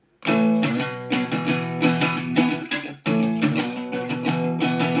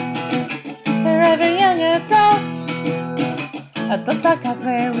book podcast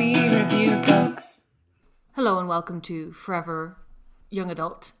where we review books. Hello and welcome to Forever Young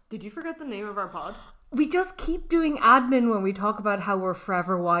Adult. Did you forget the name of our pod? We just keep doing admin when we talk about how we're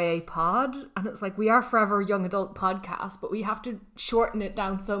Forever YA Pod, and it's like we are Forever Young Adult Podcast, but we have to shorten it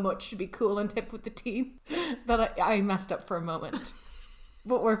down so much to be cool and hip with the team that I messed up for a moment.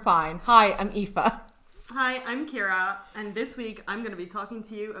 But we're fine. Hi, I'm Aoife. Hi, I'm Kira, and this week I'm going to be talking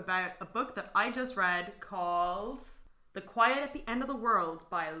to you about a book that I just read called The Quiet at the End of the World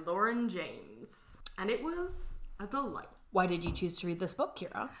by Lauren James. And it was a delight. Why did you choose to read this book,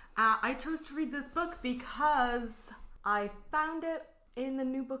 Kira? I chose to read this book because I found it in the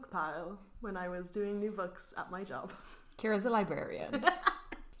new book pile when I was doing new books at my job. Kira's a librarian.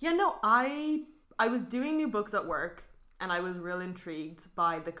 I was doing new books at work and I was real intrigued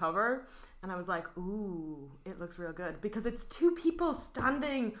by the cover. And I was like, ooh, it looks real good. Because it's two people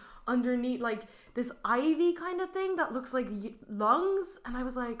standing underneath like this ivy kind of thing that looks like lungs. And I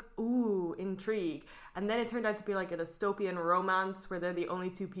was like, ooh, intrigue. And then it turned out to be like a dystopian romance where they're the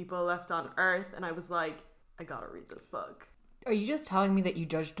only two people left on Earth. And I was like, I gotta read this book. Are you just telling me that you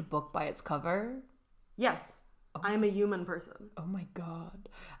judged a book by its cover? Yes, I am a human person. Oh my god.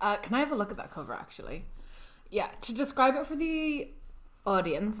 Can I have a look at that cover, actually? Yeah, to describe it for the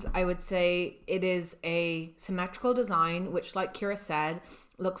audience, I would say it is a symmetrical design, which, like Kira said,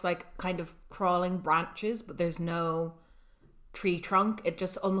 looks like kind of crawling branches, but there's no tree trunk. It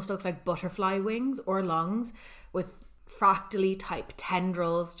just almost looks like butterfly wings or lungs with fractally type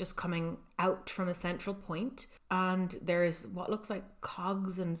tendrils just coming out from a central point. And there's what looks like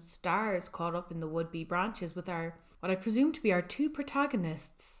cogs and stars caught up in the would-be branches with our, what I presume to be our two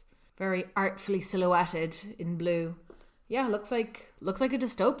protagonists, very artfully silhouetted in blue. Yeah, looks like a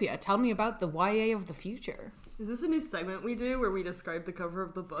dystopia. Tell me about the YA of the future. Is this a new segment we do where we describe the cover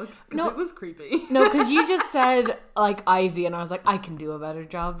of the book? Because No. it was creepy. No, because you just said like ivy, and I was like, I can do a better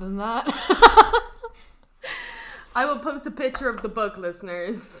job than that. I will post a picture of the book,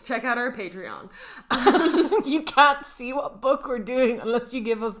 listeners. Check out our Patreon. You can't see what book we're doing unless you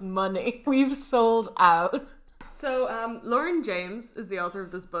give us money. We've sold out. So, Lauren James is the author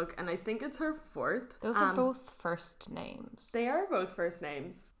of this book, and I think it's her fourth. Those are both first names. They are both first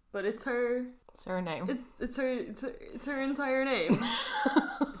names, but it's her Surname. it's her entire name.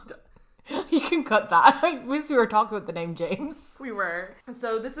 You can cut that. I wish we were talking about the name James. We were.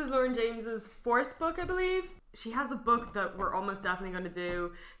 So this is Lauren James's fourth book, I believe. She has a book that we're almost definitely going to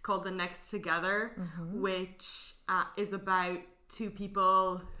do called The Next Together, which is about two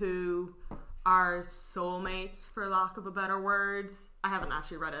people who are soulmates, for lack of a better word. I haven't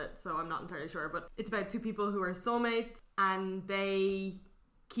actually read it, so I'm not entirely sure, but it's about two people who are soulmates and they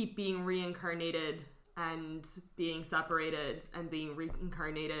keep being reincarnated and being separated and being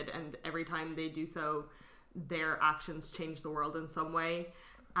reincarnated, and every time they do so, their actions change the world in some way,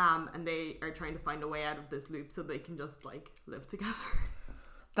 and they are trying to find a way out of this loop so they can just like live together.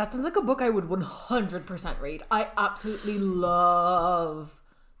 That sounds like a book I would 100% read. I absolutely love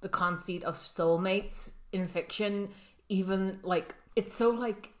the conceit of soulmates in fiction. Even like, it's so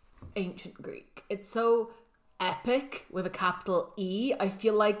like ancient Greek. It's so epic with a capital E. I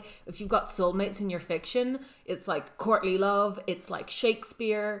feel like if you've got soulmates in your fiction, it's like courtly love, it's like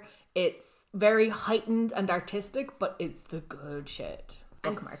Shakespeare, it's very heightened and artistic, but it's the good shit.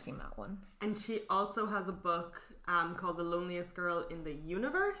 Bookmarking that one. And she also has a book called The Loneliest Girl in the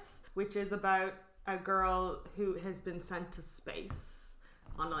Universe, which is about a girl who has been sent to space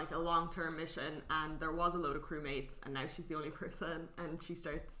on like a long-term mission, and there was a load of crewmates, and now she's the only person, and she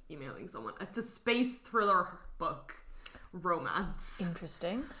starts emailing someone. It's a space thriller book, romance.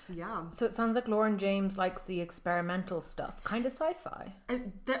 Interesting. Yeah. So it sounds like Lauren James likes the experimental stuff, kind of sci-fi.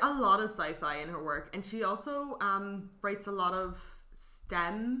 And there are a lot of sci-fi in her work, and she also writes a lot of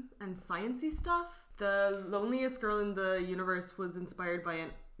STEM and sciencey stuff. The Loneliest Girl in the Universe was inspired by a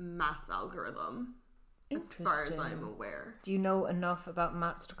maths algorithm, as far as I'm aware. Do you know enough about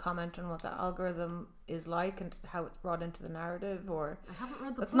maths to comment on what that algorithm is like and how it's brought into the narrative? Or I haven't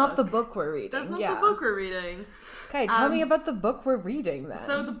read the That's book. not the book we're reading. That's not the book we're reading. Okay, tell me about the book we're reading then.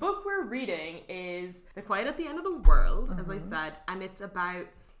 So the book we're reading is The Quiet at the End of the World, as I said, and it's about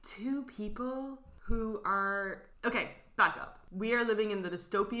two people who are... Okay, back up. We are living in the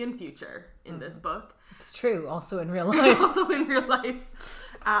dystopian future in this book. It's true, also in real life. Also in real life.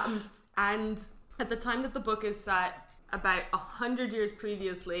 And at the time that the book is set, about 100 years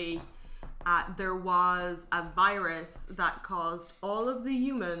previously, there was a virus that caused all of the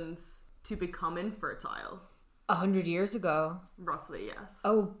humans to become infertile. 100 years ago. Roughly, yes.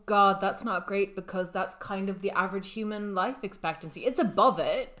 Oh God, that's not great because that's kind of the average human life expectancy. It's above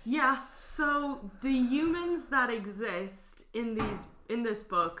it. Yeah, so the humans that exist in this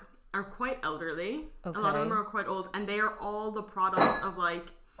book are quite elderly. Okay. A lot of them are quite old, and they are all the product of like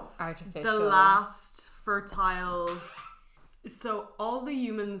Artificial. the last fertile. So all the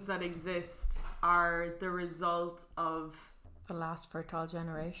humans that exist are the result of The last fertile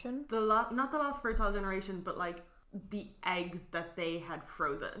generation. not the last fertile generation, but like the eggs that they had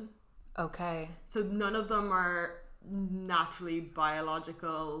frozen. Okay. So none of them are naturally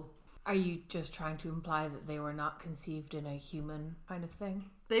biological. Are you just trying to imply that they were not conceived in a human kind of thing?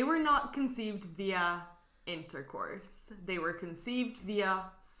 They were not conceived via intercourse. They were conceived via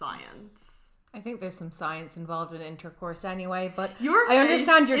science. I think there's some science involved in intercourse anyway, but Your I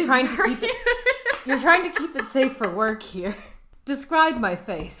understand face you're is trying to very- keep it. You're trying to keep it safe for work here. Describe my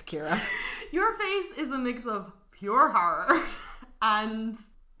face, Kira. Your face is a mix of pure horror and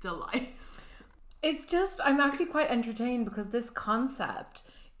delight. It's just, I'm actually quite entertained because this concept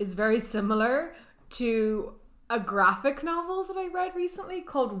is very similar to a graphic novel that I read recently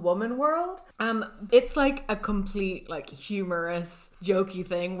called Woman World. It's like a complete like humorous, jokey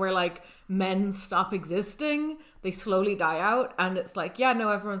thing where like men stop existing, they slowly die out, and it's like, yeah, no,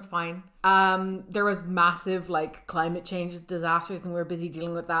 everyone's fine. There was massive like climate change disasters, and we were busy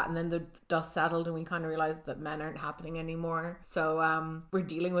dealing with that, and then the dust settled, and we kind of realized that men aren't happening anymore. So we're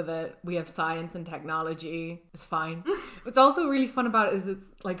dealing with it. We have science and technology. It's fine. What's also really fun about it is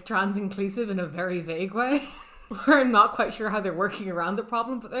it's like trans inclusive in a very vague way. Where I'm not quite sure how they're working around the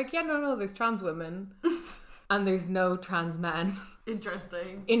problem, but they're like, yeah, no, there's trans women and there's no trans men.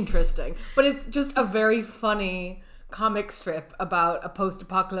 Interesting. But it's just a very funny comic strip about a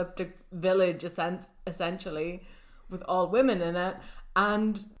post-apocalyptic village, essentially, with all women in it.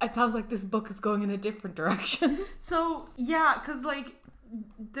 And it sounds like this book is going in a different direction. So, yeah, because, like,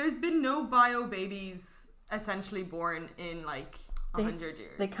 there's been no bio babies essentially born in, like, 100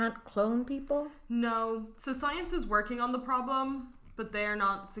 years. They can't clone people? No. So science is working on the problem, but they're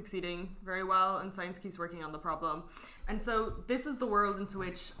not succeeding very well, and science keeps working on the problem. And so this is the world into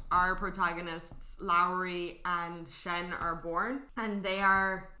which our protagonists, Lowry and Shen, are born. And they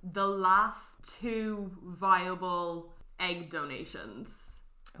are the last two viable egg donations.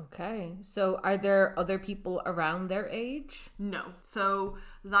 Okay. So are there other people around their age? No. So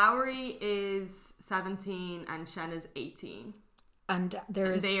Lowry is 17 and Shen is 18. And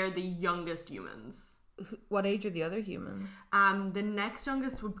they are the youngest humans. What age are the other humans? The next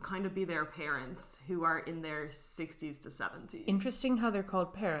youngest would kind of be their parents, who are in their 60s to 70s. Interesting how they're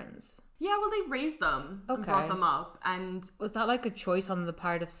called parents. Yeah, well, they raised them and brought them up. And was that like a choice on the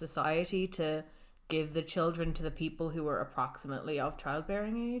part of society to give the children to the people who were approximately of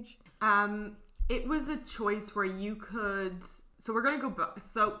childbearing age? It was a choice where you could... So we're going to go back.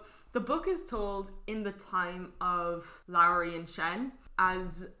 So the book is told in the time of Lowry and Shen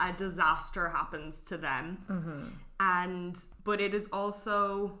as a disaster happens to them. Mm-hmm. But it is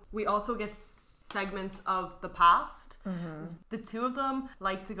also... We also get segments of the past. Mm-hmm. The two of them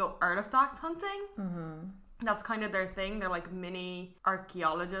like to go artifact hunting. Mm-hmm. That's kind of their thing. They're like mini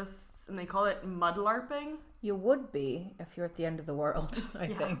archaeologists, and they call it mudlarping. You would be if you're at the end of the world, I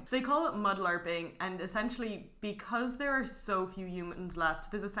think. They call it mudlarping, and essentially because there are so few humans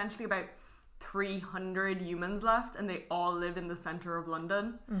left, there's essentially about 300 humans left, and they all live in the center of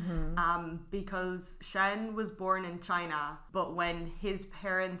London. Mm-hmm. Because Shen was born in China, but when his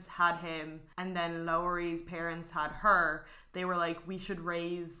parents had him and then Lowry's parents had her, they were like, we should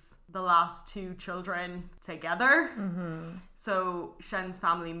raise the last two children together. Mm-hmm. So Shen's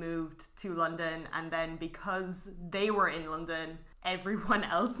family moved to London, and then because they were in London, everyone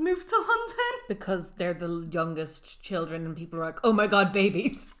else moved to London. Because they're the youngest children, and people are like, oh my god,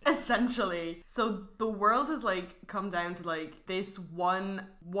 babies. Essentially. So the world has like come down to like this one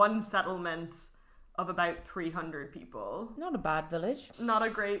settlement of about 300 people. Not a bad village. Not a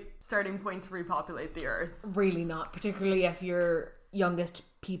great starting point to repopulate the earth. Really not, particularly if your youngest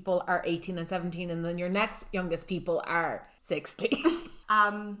people are 18 and 17, and then your next youngest people are 60.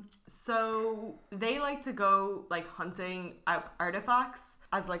 So they like to go like hunting artifacts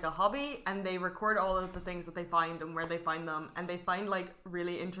as like a hobby, and they record all of the things that they find and where they find them, and they find like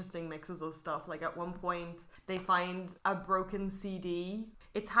really interesting mixes of stuff. Like at one point they find a broken CD.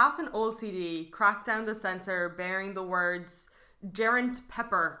 It's half an old CD, cracked down the center, bearing the words Gerent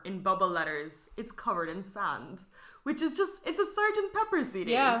Pepper in bubble letters. It's covered in sand, which is just, it's a Sgt. Pepper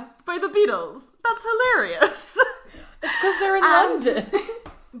CD by the Beatles. That's hilarious. It's because they're in London.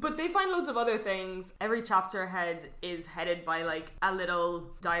 But they find loads of other things. Every chapter head is headed by like a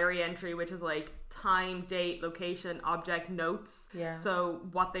little diary entry, which is like, time, date, location, object, notes. Yeah. So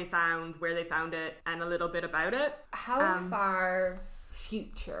what they found, where they found it, and a little bit about it. How far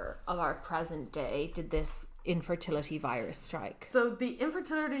future of our present day did this infertility virus strike? So the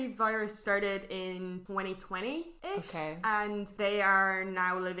infertility virus started in 2020-ish. Okay. And they are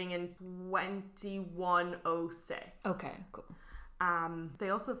now living in 2106. Okay, cool.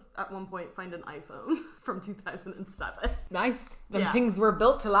 They also at one point find an iPhone from 2007. Nice. Then Yeah. things were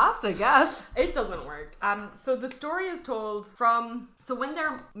built to last, I guess. It doesn't work. So the story is told so when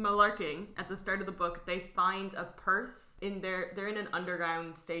they're malarking at the start of the book, they find a purse they're in an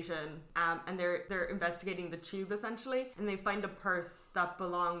underground station, and they're investigating the tube essentially, and they find a purse that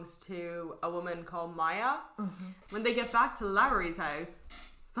belongs to a woman called Maya. Mm-hmm. When they get back to Lowry's house,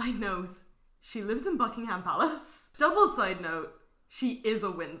 side note, she lives in Buckingham Palace. Double side note, she is a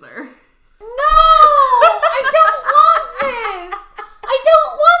Windsor. No! I don't want this! I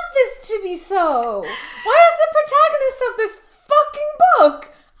don't want this to be so! Why is the protagonist of this fucking book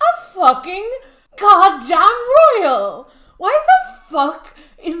a fucking goddamn royal? Why the fuck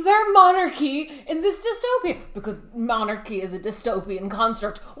is there monarchy in this dystopia? Because monarchy is a dystopian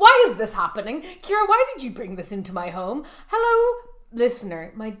construct. Why is this happening? Kira, why did you bring this into my home? Hello,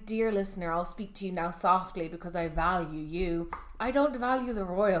 listener, my dear listener, I'll speak to you now softly because I value you. I don't value the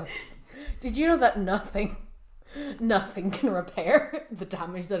royals. Did you know that nothing can repair the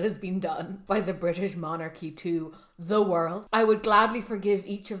damage that has been done by the British monarchy to the world? I would gladly forgive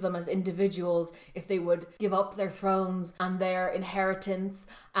each of them as individuals if they would give up their thrones and their inheritance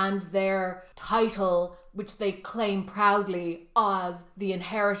and their title, which they claim proudly as the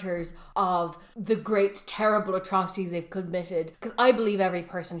inheritors of the great, terrible atrocities they've committed. Because I believe every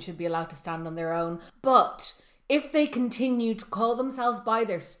person should be allowed to stand on their own. But if they continue to call themselves by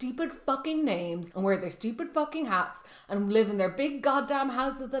their stupid fucking names and wear their stupid fucking hats and live in their big goddamn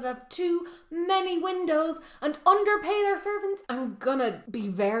houses that have too many windows and underpay their servants, I'm gonna be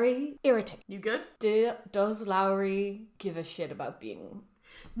very irritated. You good? Does Lowry give a shit about being...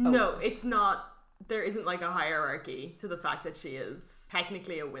 No, it's not. There isn't like a hierarchy to the fact that she is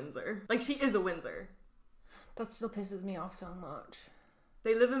technically a Windsor. Like, she is a Windsor. That still pisses me off so much.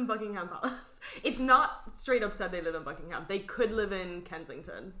 They live in Buckingham Palace. It's not straight up said they live in Buckingham. They could live in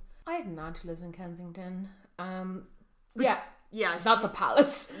Kensington. I had an aunt who lives in Kensington. Yeah, Yeah. not the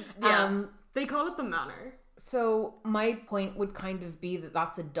palace. Yeah. They call it the manor. So my point would kind of be that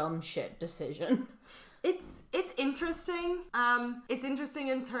that's a dumb shit decision. It's interesting. It's interesting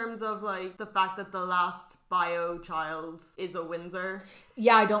in terms of like the fact that the last bio child is a Windsor.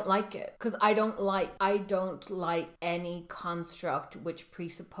 Yeah, I don't like it because I don't like any construct which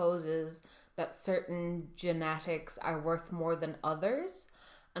presupposes that certain genetics are worth more than others,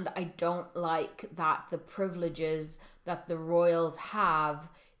 and I don't like that the privileges that the royals have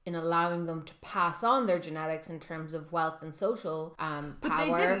in allowing them to pass on their genetics in terms of wealth and social power. But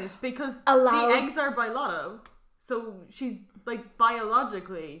they didn't, because allows... the eggs are by Lotto. So she's, like,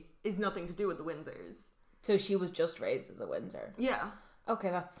 biologically is nothing to do with the Windsors. So she was just raised as a Windsor. Yeah.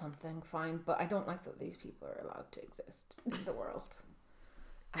 Okay, that's something, fine. But I don't like that these people are allowed to exist in the world.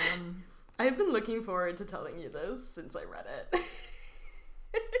 I've been looking forward to telling you this since I read it.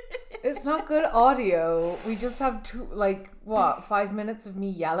 It's not good audio. We just have 5 minutes of me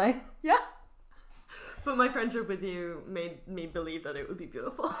yelling? Yeah. But my friendship with you made me believe that it would be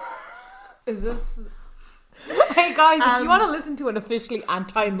beautiful. Is this... Hey guys, if you want to listen to an officially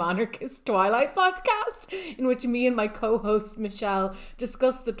anti-monarchist Twilight podcast in which me and my co-host Michelle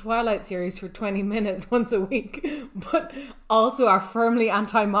discuss the Twilight series for 20 minutes once a week, but also are firmly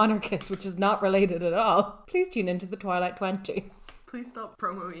anti-monarchist, which is not related at all, please tune into the Twilight 20. Please stop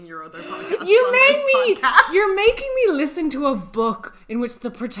promoting your other podcasts. You're making me listen to a book in which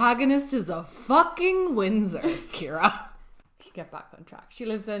the protagonist is a fucking Windsor, Kira. Get back on track. She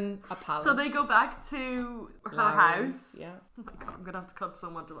lives in a palace. So they go back to her house. Yeah. Oh my god, I'm gonna have to cut so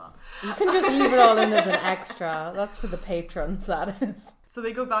much of that. You can just leave it all in as an extra. That's for the patrons, that is. So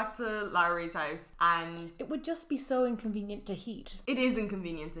they go back to Lowry's house, and it would just be so inconvenient to heat. It is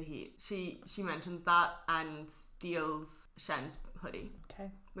inconvenient to heat. She mentions that and steals Shen's hoodie. Okay.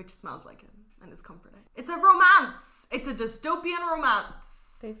 Which smells like him and is comforting. It's a romance. It's a dystopian romance.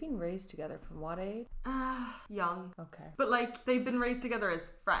 They've been raised together from what age? Young. Okay. But like they've been raised together as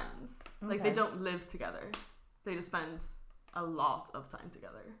friends. Okay. Like they don't live together. They just spend a lot of time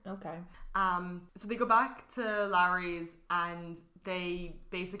together. Okay. So they go back to Lowry's and they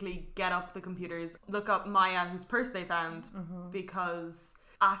basically get up the computers, look up Maya, whose purse they found, because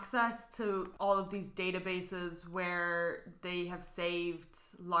access to all of these databases where they have saved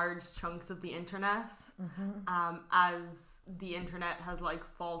large chunks of the internet, as the internet has like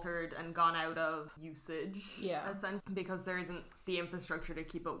faltered and gone out of usage, essentially, because there isn't the infrastructure to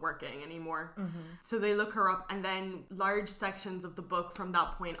keep it working anymore. So they look her up, and then large sections of the book from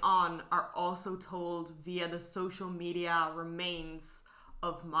that point on are also told via the social media remains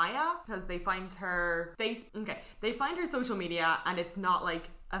of Maya, because they find her they find her social media, and it's not like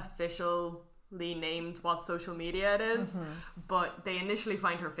officially named what social media it is, but they initially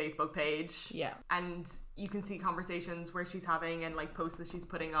find her Facebook page, and you can see conversations where she's having and like posts that she's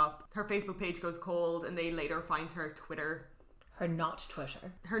putting up. Her Facebook page goes cold, and they later find her Twitter. Her not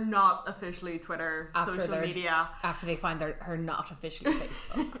Twitter. Her not officially Twitter social media. After they find her not officially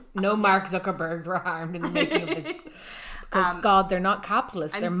Facebook. No Mark Zuckerbergs were harmed in the making of this. Because God, they're not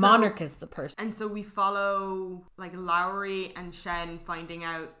capitalists, they're monarchists, the person. And so we follow like Lowry and Shen finding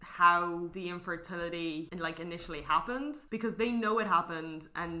out how the infertility like initially happened, because they know it happened,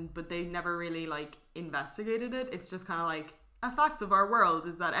 but they never really like investigated it. It's just kind of like, a fact of our world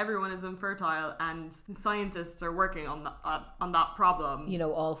is that everyone is infertile, and scientists are working on that problem. You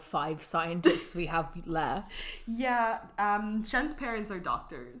know, all 5 scientists we have left. Yeah, Shen's parents are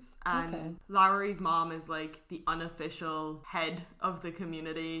doctors, and Lowry's mom is like the unofficial head of the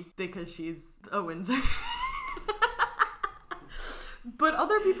community because she's a Windsor. But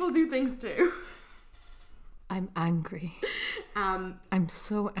other people do things too. I'm angry. I'm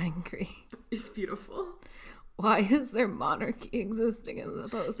so angry. It's beautiful. Why is there monarchy existing in the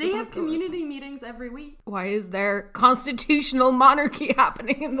post? They have community meetings every week. Why is there constitutional monarchy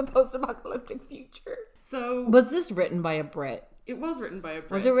happening in the post-apocalyptic future? So, was this written by a Brit? It was written by a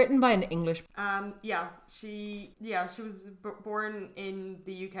Brit. Was it written by an English? She was born in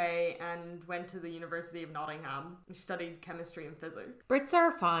the UK and went to the University of Nottingham. She studied chemistry and physics. Brits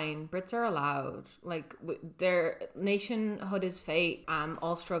are fine. Brits are allowed. Like, their nationhood is fate.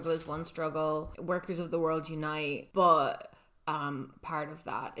 All struggle is one struggle. Workers of the world unite. But part of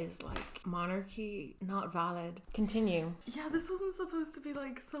that is like monarchy not valid. Continue. Yeah, this wasn't supposed to be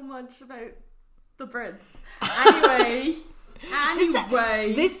like so much about the Brits. Anyway.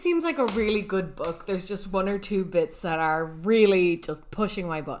 Anyway, this seems like a really good book. There's just 1 or 2 bits that are really just pushing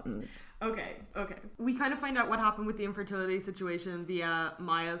my buttons. Okay. We kind of find out what happened with the infertility situation via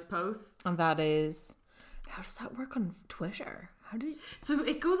Maya's posts. And that is, how does that work on Twitter? So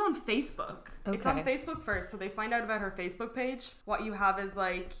it goes on Facebook. Okay. It's on Facebook first. So they find out about her Facebook page. What you have is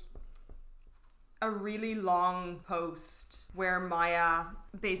like a really long post where Maya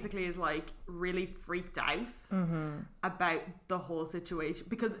basically is like really freaked out about the whole situation,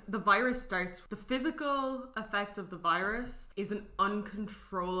 because the virus the physical effect of the virus is an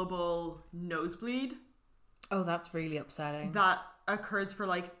uncontrollable nosebleed. Oh, that's really upsetting. That occurs for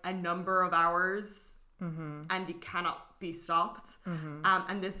like a number of hours and it cannot be stopped.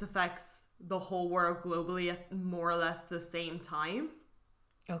 And this affects the whole world globally at more or less the same time.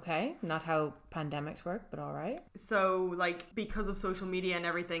 Okay, not how pandemics work, but all right. So, like, because of social media and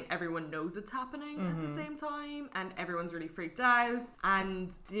everything, everyone knows it's happening at the same time, and everyone's really freaked out.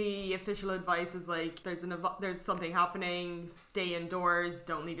 And the official advice is like, there's something happening, stay indoors,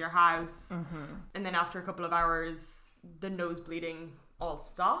 don't leave your house. And then after a couple of hours, the nose bleeding all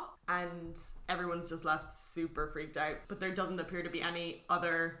stop, and everyone's just left super freaked out. But there doesn't appear to be any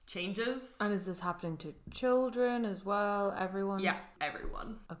other changes. And is this happening to children as well? Everyone? Yeah,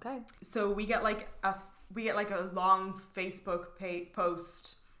 everyone. Okay. So we get like a long Facebook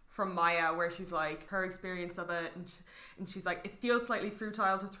post from Maya where she's like, her experience of it, and she's like, it feels slightly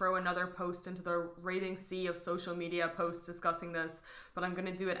futile to throw another post into the raging sea of social media posts discussing this, but I'm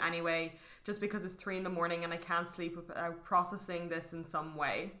gonna do it anyway, just because it's 3 a.m. and I can't sleep without processing this in some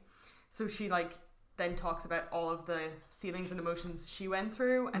way. So she like then talks about all of the feelings and emotions she went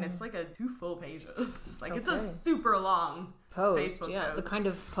through, and it's like 2 full pages. Like, it's a super long post. Facebook yeah, post. The kind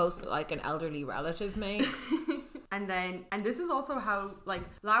of post that like an elderly relative makes. And this is also how, like,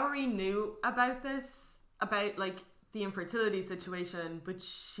 Lowry knew about this, about, like, the infertility situation, but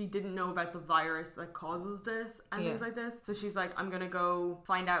she didn't know about the virus that causes this and things like this. So she's like, I'm going to go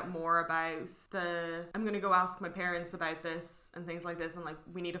find out more about I'm going to go ask my parents about this and things like this. And, like,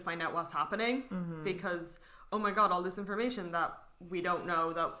 we need to find out what's happening because, oh my God, all this information that we don't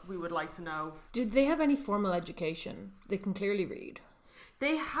know that we would like to know. Did they have any formal education? They can clearly read.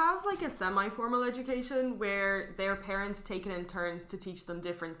 They have like a semi-formal education where their parents take it in turns to teach them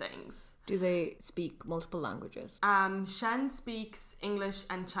different things. Do they speak multiple languages? Shen speaks English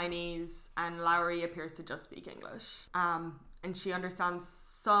and Chinese, and Lowry appears to just speak English. And she understands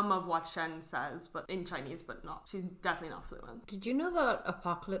some of what Shen says, but in Chinese, but not. She's definitely not fluent. Did you know that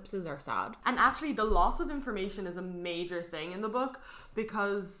apocalypses are sad? And actually, the loss of information is a major thing in the book,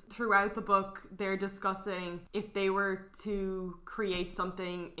 because throughout the book, they're discussing if they were to create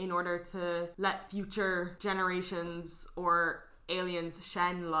something in order to let future generations or aliens,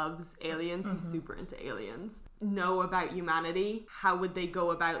 Shen loves aliens, he's super into aliens, know about humanity, how would they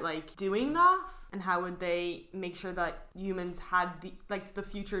go about like doing that, and how would they make sure that humans had the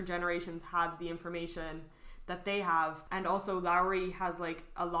future generations had the information that they have. And also Lowry has like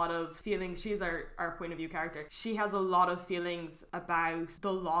a lot of feelings. She's our point of view character. She has a lot of feelings about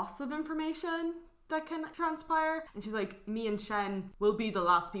the loss of information that can transpire, and she's like, me and Shen will be the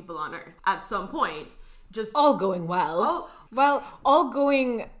last people on Earth at some point. Just all going well. All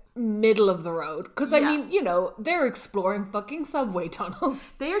going middle of the road. Because, I mean, you know, they're exploring fucking subway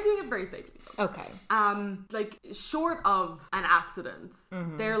tunnels. They are doing it very safely. Okay. Like, short of an accident,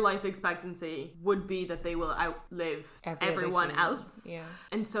 their life expectancy would be that they will outlive everyone else. Yeah.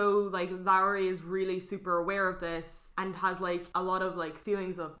 And so, like, Lowry is really super aware of this and has, like, a lot of, like,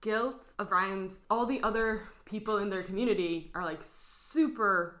 feelings of guilt around all the other people in their community are like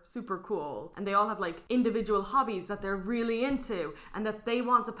super cool, and they all have like individual hobbies that they're really into and that they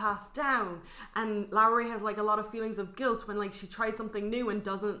want to pass down. And Lowry has like a lot of feelings of guilt when like she tries something new and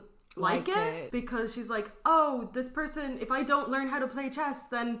doesn't like it, because she's like, oh, this person, if I don't learn how to play chess,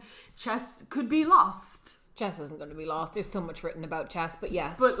 then chess could be lost. Chess isn't going to be lost. There's so much written about chess, but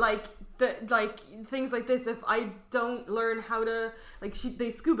yes. But like things like this, if I don't learn how to, like,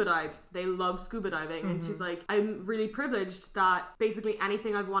 they scuba dive. They love scuba diving, and she's like, I'm really privileged that basically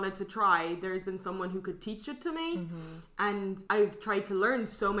anything I've wanted to try, there's been someone who could teach it to me, and I've tried to learn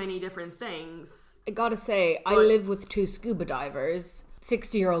so many different things. I gotta say, I live with 2 scuba divers.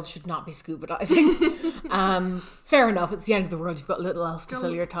 60-year-olds should not be scuba diving. Fair enough, it's the end of the world, you've got little else to fill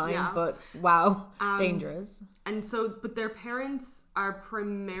your time, but wow, dangerous. And so, but their parents are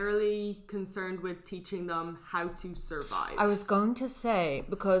primarily concerned with teaching them how to survive. I was going to say,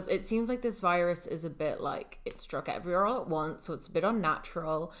 because it seems like this virus is a bit like, it struck everywhere all at once, so it's a bit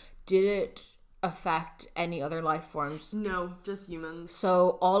unnatural. Did it affect any other life forms? No, just humans.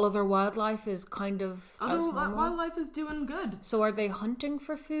 So all other wildlife is kind of wildlife is doing good. So are they hunting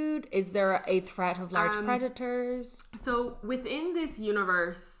for food? Is there a threat of large predators? So within this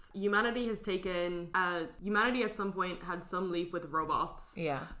universe, humanity has taken humanity at some point had some leap with robots.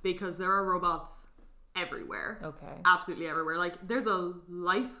 Yeah. Because there are robots everywhere. Okay. Absolutely everywhere. Like, there's a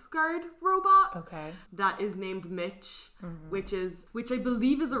lifeguard robot. Okay. That is named Mitch, which I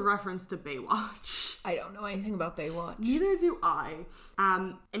believe is a reference to Baywatch. I don't know anything about Baywatch. Neither do I.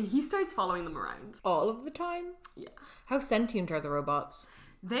 And he starts following them around. All of the time? Yeah. How sentient are the robots?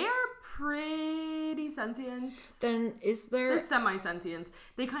 They are pretty sentient. Then they're semi-sentient.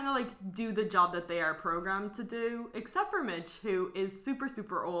 They kind of like do the job that they are programmed to do, except for Mitch, who is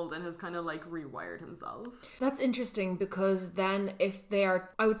super old and has kind of like rewired himself. That's interesting, because then if they are,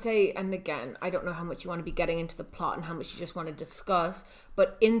 I would say, and again, I don't know how much you want to be getting into the plot and how much you just want to discuss,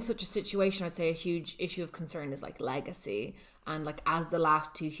 but in such a situation, I'd say a huge issue of concern is like legacy. And like, as the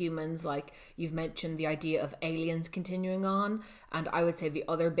last 2 humans, like you've mentioned the idea of aliens continuing on, and I would say the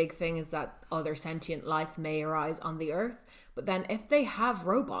other big thing is that other sentient life may arise on the Earth. But then if they have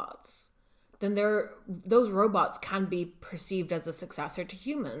robots, then those robots can be perceived as a successor to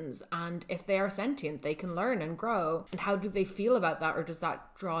humans, and if they are sentient, they can learn and grow. And how do they feel about that, or does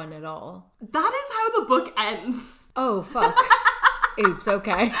that draw in at all? That is how the book ends. Oh fuck. Oops.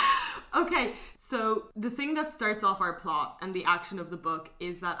 Okay. Okay, so the thing that starts off our plot and the action of the book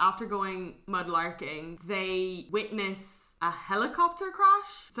is that after going mudlarking, they witness a helicopter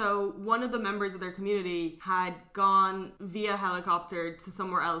crash. So one of the members of their community had gone via helicopter to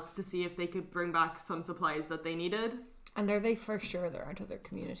somewhere else to see if they could bring back some supplies that they needed. And are they for sure there aren't other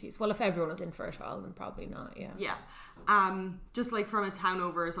communities? Well, if everyone is infertile, then probably not, yeah. Yeah. Just like from a town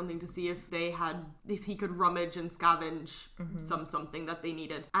over or something, to see if he could rummage and scavenge something that they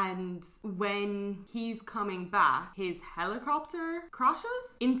needed. And when he's coming back, his helicopter crashes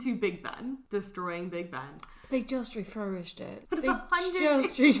into Big Ben, destroying Big Ben. They just refurbished it. But it's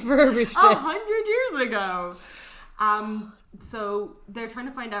just refurbished it 100 years ago. So they're trying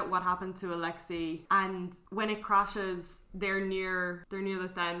to find out what happened to Alexei, and when it crashes, they're near the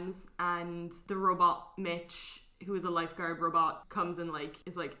Thames, and the robot Mitch, who is a lifeguard robot, comes and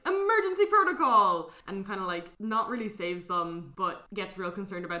is like emergency protocol, and kind of like not really saves them, but gets real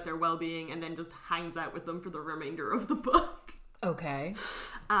concerned about their well-being, and then just hangs out with them for the remainder of the book. Okay.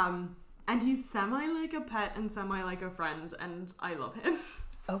 And he's semi like a pet and semi like a friend, and I love him.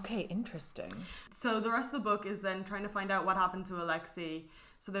 Okay, interesting. So the rest of the book is then trying to find out what happened to Alexei.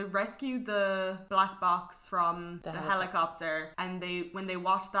 So they rescued the black box from the helicopter. helicopter, and when they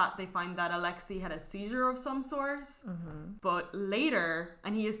watch that, they find that Alexei had a seizure of some sort. But later,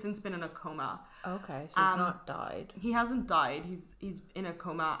 and he has since been in a coma. Okay, so he's not died. He hasn't died. He's in a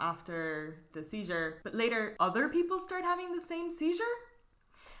coma after the seizure. But later, other people start having the same seizure.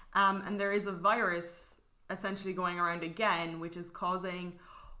 And there is a virus essentially going around again, which is causing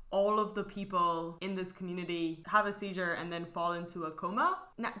all of the people in this community have a seizure and then fall into a coma.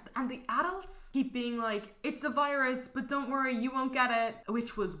 Now, and the adults keep being like, it's a virus, but don't worry, you won't get it.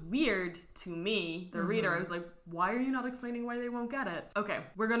 Which was weird to me, the reader. I was like, why are you not explaining why they won't get it? Okay,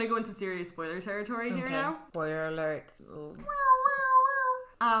 we're gonna go into serious spoiler territory here now. Spoiler alert.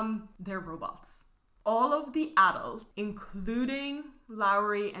 They're robots. All of the adults, including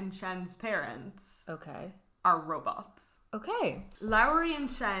Lowry and Shen's parents, Okay. are robots. Okay. Lowry and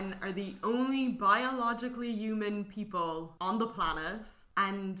Shen are the only biologically human people on the planet,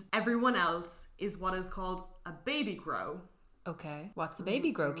 and everyone else is what is called a baby grow. Okay. What's a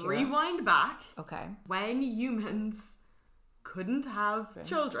baby grow, Kira? Rewind back. Okay. When humans couldn't have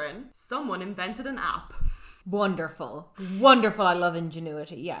children, someone invented an app. Wonderful. Wonderful. I love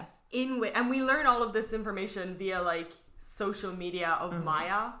ingenuity. Yes. And we learn all of this information via like social media of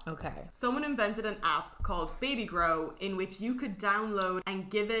Maya. Okay. Someone invented an app called Baby Grow in which you could download and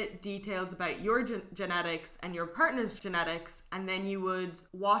give it details about your genetics and your partner's genetics, and then you would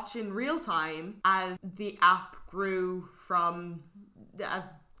watch in real time as the app grew from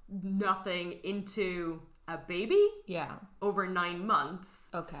nothing into a baby Yeah. over 9 months.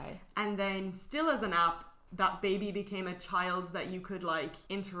 Okay. And then still as an app, that baby became a child that you could like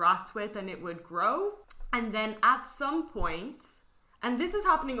interact with and it would grow. And then at some point, and this is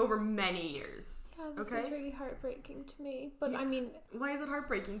happening over many years. Yeah, this okay? is really heartbreaking to me. But I mean, Why is it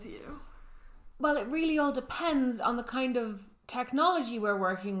heartbreaking to you? well, it really all depends on the kind of technology we're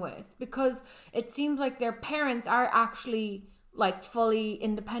working with, because it seems like their parents are actually like fully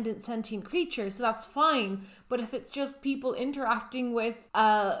independent sentient creatures, so that's fine. But if it's just people interacting with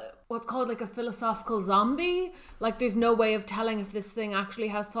what's called like a philosophical zombie, like there's no way of telling if this thing actually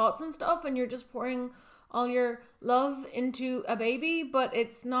has thoughts and stuff, and you're just pouring all your love into a baby, but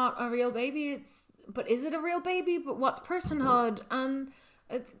it's not a real baby. But is it a real baby? But what's personhood? And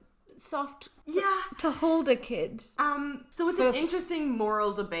it's soft to hold a kid. So it's an interesting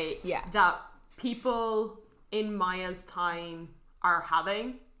moral debate that people in Maya's time are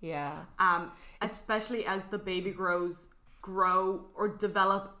having. Yeah. Especially as the baby grow or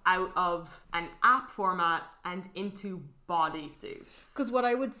develop out of an app format and into bodysuits. Because what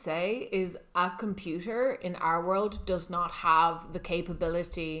I would say is a computer in our world does not have the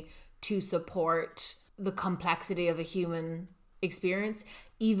capability to support the complexity of a human experience,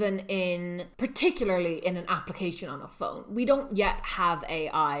 even particularly in an application on a phone. We don't yet have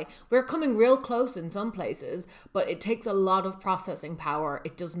AI. We're coming real close in some places, but it takes a lot of processing power.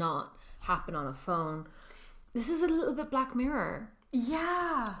 It does not happen on a phone. This is a little bit Black Mirror.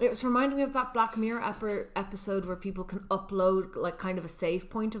 Yeah. It was reminding me of that Black Mirror episode where people can upload like kind of a save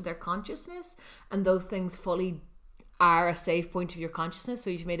point of their consciousness, and those things fully are a save point of your consciousness, so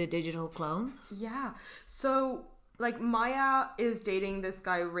you've made a digital clone. Yeah. So like Maya is dating this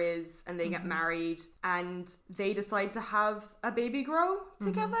guy Riz, and they get married, and they decide to have a baby grow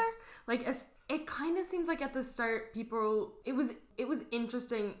together. Like it kind of seems like at the start people it was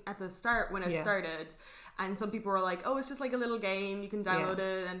interesting at the start when it started, and some people were like, oh, it's just like a little game, you can download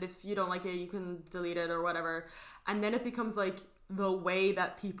it, and if you don't like it you can delete it or whatever. And then it becomes like the way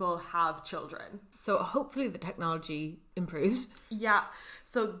that people have children. So hopefully the technology improves. Yeah.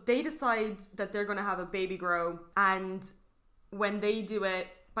 So they decide that they're going to have a baby grow, and when they do it,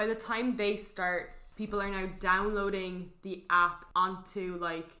 by the time they start, people are now downloading the app onto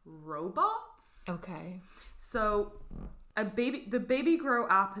like robots. Okay. So the Baby Grow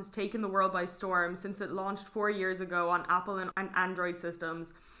app has taken the world by storm since it launched 4 years ago on Apple and Android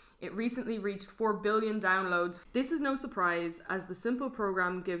systems. It recently reached 4 billion downloads. This is no surprise, as the simple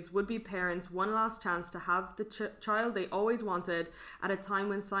program gives would-be parents one last chance to have the child they always wanted, at a time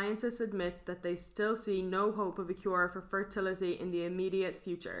when scientists admit that they still see no hope of a cure for fertility in the immediate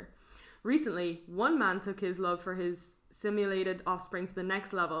future. Recently, one man took his love for his simulated offspring to the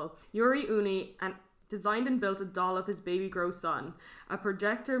next level. Yuri Uni designed and built a doll of his baby grow son. A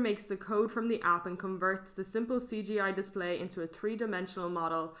projector makes the code from the app and converts the simple CGI display into a 3-dimensional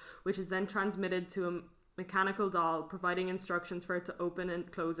model, which is then transmitted to a mechanical doll, providing instructions for it to open and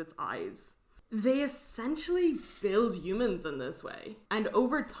close its eyes. They essentially build humans in this way. And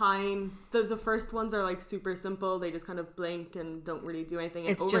over time, the first ones are like super simple. They just kind of blink and don't really do anything.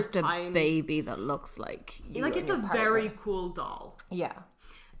 And it's just a baby that looks like you. Like it's a very cool doll. Yeah.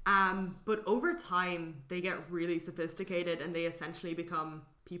 But over time, they get really sophisticated and they essentially become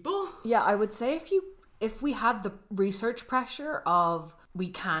people. Yeah, I would say if we had the research pressure of we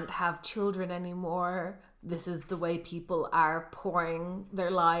can't have children anymore, this is the way people are pouring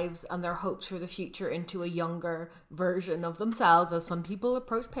their lives and their hopes for the future into a younger version of themselves, as some people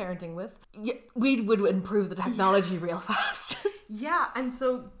approach parenting with, we would improve the technology real fast. Yeah, and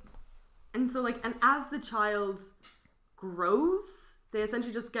so like, and as the child grows, they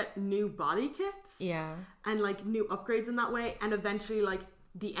essentially just get new body kits. Yeah. And like new upgrades in that way, and eventually like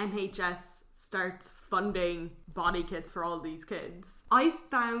the NHS starts funding body kits for all these kids. I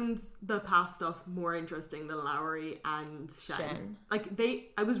found the past stuff more interesting than Lowry and Shen. Like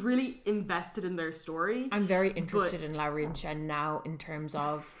I was really invested in their story. I'm very interested in Lowry and Shen now in terms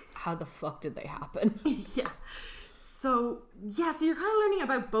of how the fuck did they happen? Yeah. So you're kind of learning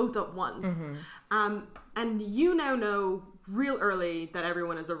about both at once. Mm-hmm. And you now know real early that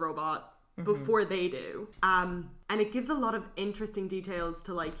everyone is a robot before they do. And it gives a lot of interesting details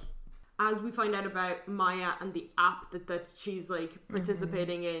to like, as we find out about Maya and the app that she's like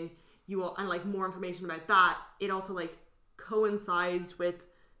participating in, and like more information about that, it also like coincides with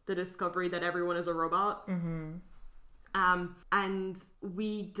the discovery that everyone is a robot. Mm-hmm. And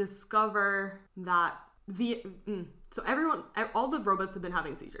we discover that all the robots have been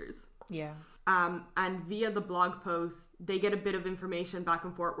having seizures. Yeah. And via the blog post, they get a bit of information back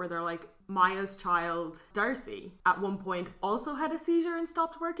and forth where they're like, Maya's child, Darcy, at one point also had a seizure and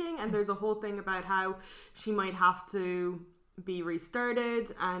stopped working. And there's a whole thing about how she might have to be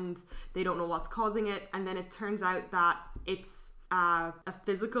restarted and they don't know what's causing it. And then it turns out that it's a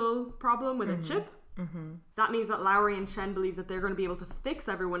physical problem with a chip. Mm-hmm. That means that Lowry and Shen believe that they're going to be able to fix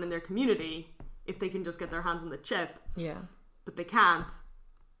everyone in their community if they can just get their hands on the chip. Yeah. But they can't,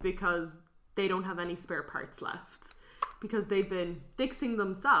 because they don't have any spare parts left, because they've been fixing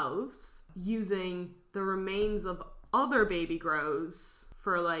themselves using the remains of other baby grows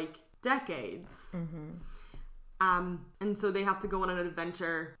for like decades. Mm-hmm. And so they have to go on an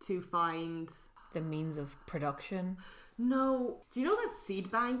adventure to find the means of production. No. Do you know that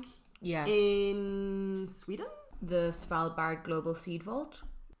seed bank? Yes. In Sweden? The Svalbard Global Seed Vault.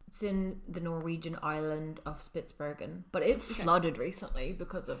 It's in the Norwegian island of Spitsbergen, but it flooded recently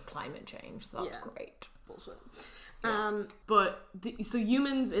because of climate change. So that's great. Bullshit. Yeah. So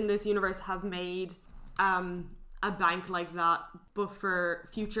humans in this universe have made a bank like that, but for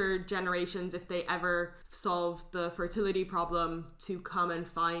future generations, if they ever solve the fertility problem, to come and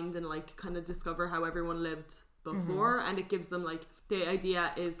find and like kind of discover how everyone lived before. Mm-hmm. And it gives them like, the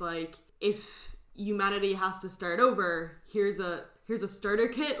idea is like, if humanity has to start over, here's a starter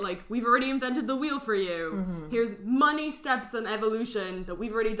kit, like we've already invented the wheel for you. Mm-hmm. Here's money steps and evolution that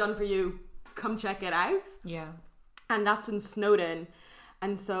we've already done for you. Come check it out. Yeah. And that's in Snowdon.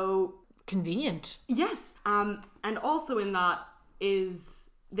 And so convenient. Yes. And also in that is,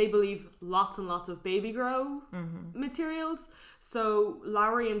 they believe, lots and lots of baby grow materials. So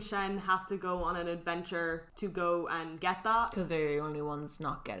Lowry and Shen have to go on an adventure to go and get that. Because they're the only ones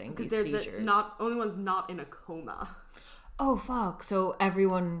not getting these they're seizures. Only ones not in a coma. Oh fuck, so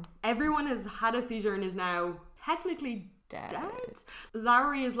everyone has had a seizure and is now technically dead.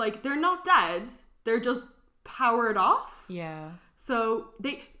 Lowry is like, they're not dead, they're just powered off. Yeah. So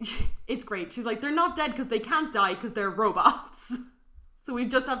it's great. She's like, they're not dead because they can't die because they're robots. So we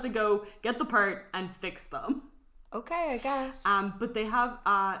just have to go get the part and fix them. Okay, I guess. But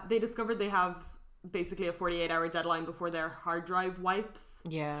they discovered they have basically a 48-hour deadline before their hard drive wipes.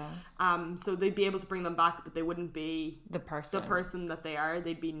 Yeah. So they'd be able to bring them back, but they wouldn't be the person that they are.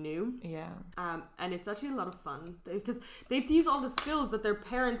 They'd be new. Yeah. And it's actually a lot of fun because they have to use all the skills that their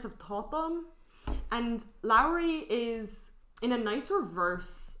parents have taught them. And Lowry is in a nice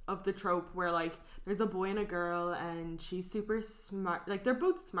reverse of the trope where like there's a boy and a girl and she's super smart. Like they're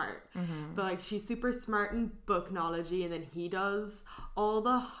both smart, but like she's super smart in book knowledge, and then he does all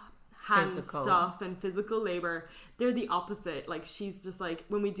the hand stuff and physical labor. They're the opposite. Like she's just like,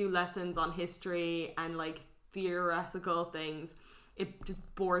 when we do lessons on history and like theoretical things, it just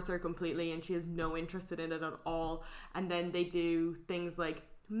bores her completely and she has no interest in it at all. And then they do things like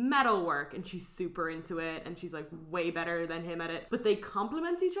metal work and she's super into it and she's like way better than him at it, but they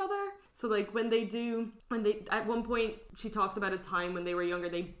complement each other. So like when they at one point she talks about a time when they were younger,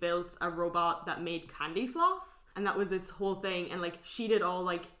 they built a robot that made candy floss, and that was its whole thing. And like she did all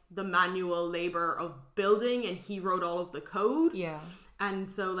like the manual labor of building and he wrote all of the code. Yeah. And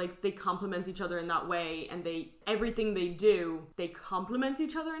so like they complement each other in that way, and everything they do, they complement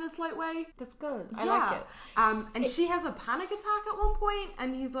each other in a slight way. That's good. I like it. And she has a panic attack at one point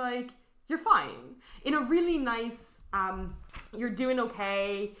and he's like, you're fine. In a really nice you're doing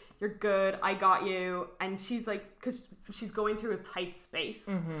okay, you're good, I got you. And she's like, because she's going through a tight space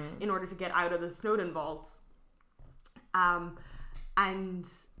in order to get out of the Snowdon vaults. And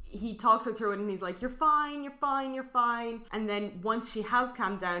he talks her through it and he's like, you're fine, you're fine, you're fine. And then once she has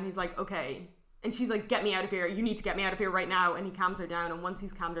calmed down, he's like, okay. And she's like, get me out of here. You need to get me out of here right now. And he calms her down. And once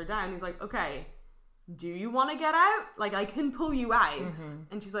he's calmed her down, he's like, okay, do you want to get out? Like, I can pull you out.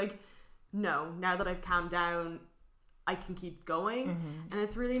 And she's like, no, now that I've calmed down, I can keep going. And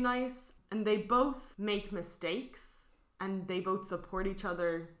it's really nice. And they both make mistakes and they both support each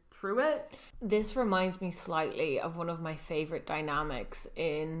other through it. This reminds me slightly of one of my favorite dynamics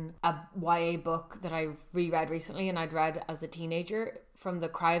in a YA book that I reread recently and I'd read as a teenager, from the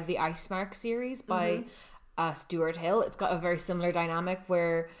Cry of the Ice Mark series by Stuart Hill. It's got a very similar dynamic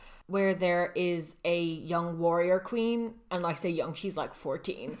where there is a young warrior queen, and I say young, she's like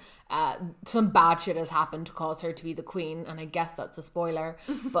 14. Some bad shit has happened to cause her to be the queen, and I guess that's a spoiler,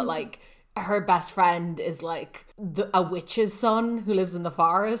 but like her best friend is like a witch's son who lives in the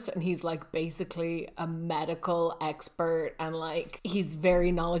forest, and he's like basically a medical expert, and like he's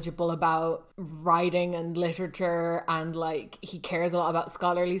very knowledgeable about writing and literature, and like he cares a lot about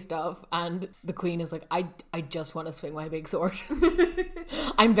scholarly stuff. And the queen is like, I just want to swing my big sword.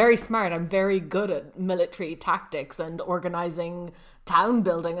 I'm very smart, I'm very good at military tactics and organizing town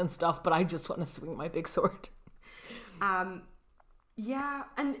building and stuff, but I just want to swing my big sword. Yeah,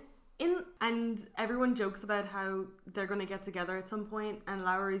 and everyone jokes about how they're going to get together at some point, and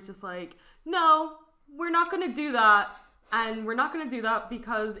Lowry's just like, no, we're not going to do that. And we're not going to do that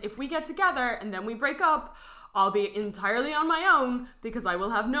because if we get together and then we break up, I'll be entirely on my own because I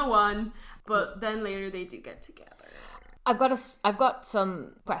will have no one. But then later they do get together. I've got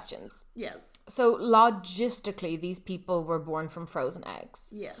some questions. Yes. So logistically, these people were born from frozen eggs.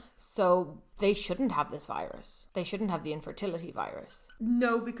 Yes. So they shouldn't have this virus. They shouldn't have the infertility virus.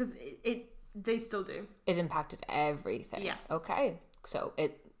 No, because they still do. It impacted everything. Yeah. Okay. So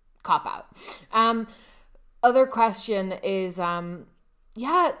it cop out. Other question is,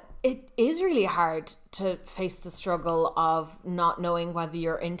 it is really hard to face the struggle of not knowing whether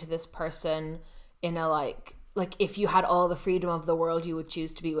you're into this person in a like if you had all the freedom of the world, you would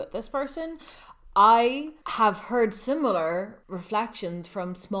choose to be with this person. I have heard similar reflections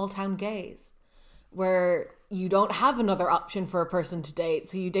from small town gays where you don't have another option for a person to date.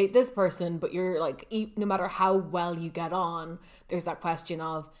 So you date this person, but you're like, no matter how well you get on, there's that question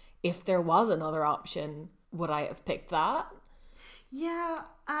of, if there was another option, would I have picked that? Yeah,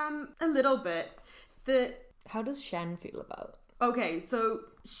 a little bit. How does Shen feel about it? Okay, so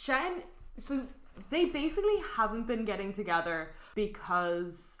they basically haven't been getting together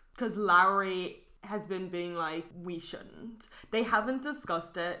because Lowry has been being like, we shouldn't. They haven't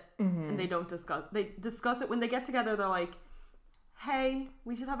discussed it, and they discuss it when they get together. They're like, hey,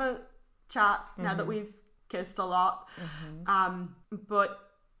 we should have a chat now that we've kissed a lot. And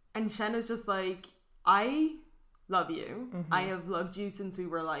Shen is just like, I love you. I have loved you since we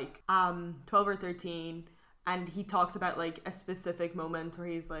were like 12 or 13. And he talks about like a specific moment where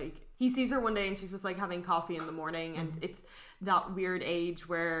he's like, he sees her one day and she's just like having coffee in the morning, and it's that weird age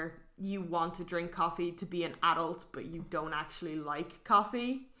where you want to drink coffee to be an adult, but you don't actually like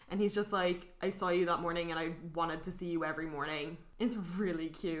coffee. And he's just like, I saw you that morning and I wanted to see you every morning. It's really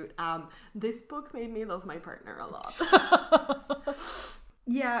cute. This book made me love my partner a lot.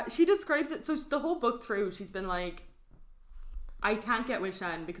 Yeah, she describes it. So the whole book through, she's been like, I can't get with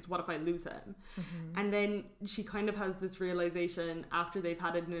Shen because what if I lose him? And then she kind of has this realization after they've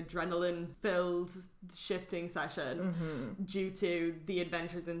had an adrenaline-filled shifting session due to the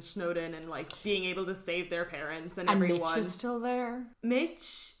adventures in Snowdon and like being able to save their parents and everyone. Mitch is still there?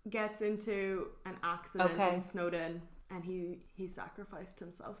 Mitch gets into an accident in Snowdon, and he sacrificed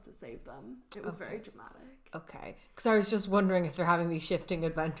himself to save them. It was very dramatic. Okay. Because I was just wondering if they're having these shifting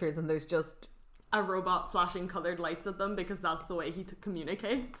adventures and there's just a robot flashing coloured lights at them because that's the way he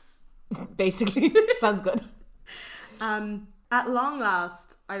communicates. Basically. Sounds good. At long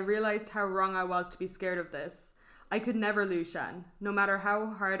last, I realised how wrong I was to be scared of this. I could never lose Shen, no matter how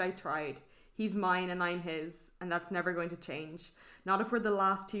hard I tried. He's mine and I'm his, and that's never going to change. Not if we're the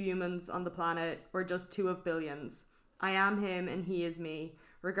last 2 humans on the planet, or just 2 of billions. I am him and he is me.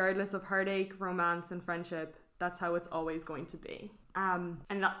 Regardless of heartache, romance, and friendship, that's how it's always going to be. And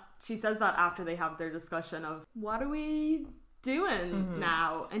she says that after they have their discussion of, what are we doing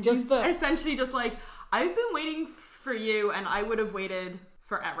now? And just essentially just like, I've been waiting for you and I would have waited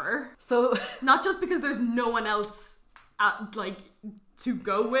forever. So not just because there's no one else to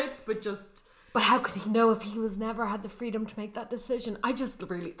go with, but how could he know if he was never had the freedom to make that decision?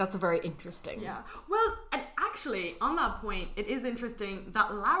 That's a very interesting. Yeah. Well, and actually, on that point, it is interesting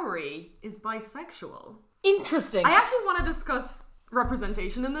that Lowry is bisexual. Interesting. I actually want to discuss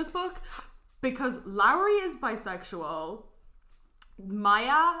representation in this book because Lowry is bisexual.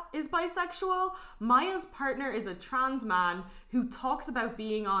 Maya is bisexual. Maya's partner is a trans man who talks about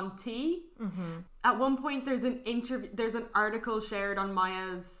being on T. At one point, there's an article shared on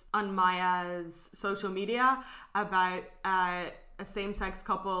Maya's social media about a same-sex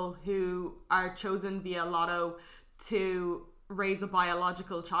couple who are chosen via lotto to raise a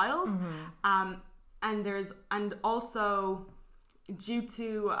biological child. And also due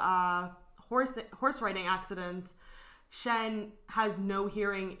to a horse riding accident, Shen has no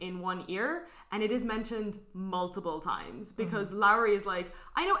hearing in one ear, and it is mentioned multiple times because Lowry is like,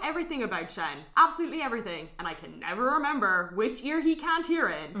 I know everything about Shen, absolutely everything, and I can never remember which ear he can't hear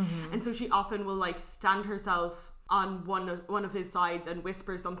in. And so she often will like stand herself on one of his sides and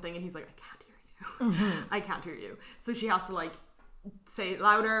whisper something, and he's like, I can't hear you. I can't hear you. So she has to like say it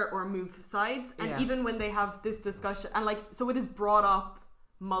louder or move sides. And even when they have this discussion, and like, so it is brought up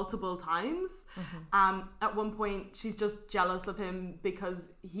multiple times. At one point she's just jealous of him because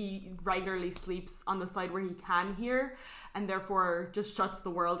he regularly sleeps on the side where he can hear and therefore just shuts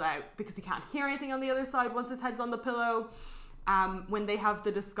the world out because he can't hear anything on the other side once his head's on the pillow. When they have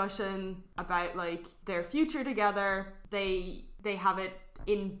the discussion about like their future together, they have it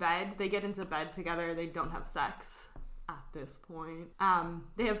in bed. They get into bed together. They don't have sex at this point.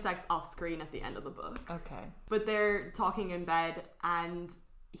 They have sex off screen at the end of the book. Okay. But they're talking in bed and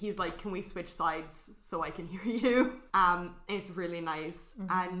he's like, can we switch sides so I can hear you? It's really nice.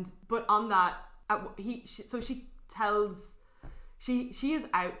 But on that, she tells, she is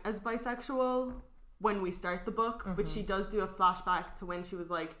out as bisexual when we start the book, but she does do a flashback to when she was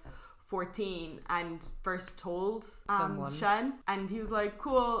like 14 and first told Shen, and he was like,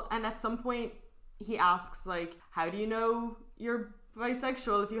 cool. And at some point he asks like, how do you know you're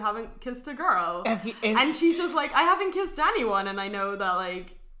bisexual if you haven't kissed a girl? And she's just like, I haven't kissed anyone and I know that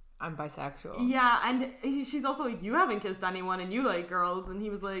like I'm bisexual. Yeah, and she's also like, you haven't kissed anyone and you like girls. And he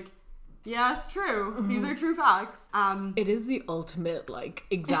was like, yeah, it's true. These are true facts. It is the ultimate like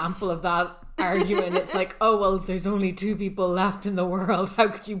example of that argument. It's like, oh well, there's only 2 people left in the world. How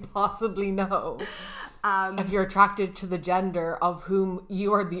could you possibly know if you're attracted to the gender of whom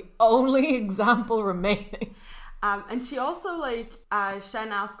you are the only example remaining? And she also like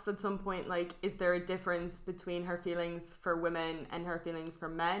Shen asks at some point like, is there a difference between her feelings for women and her feelings for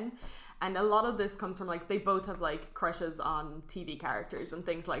men? And a lot of this comes from like, they both have like crushes on TV characters and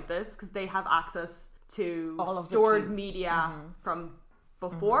things like this because they have access to all of stored media from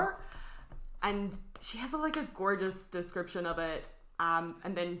before. And she has like a gorgeous description of it.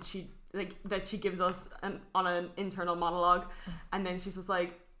 And then she gives us on an internal monologue. And then she's just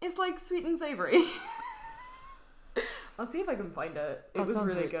like, it's like sweet and savory. I'll see if I can find it. It was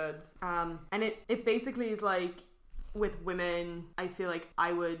really good. And it basically is like, with women, I feel like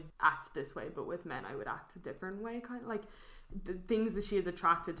I would act this way, but with men, I would act a different way. Kind of like the things that she is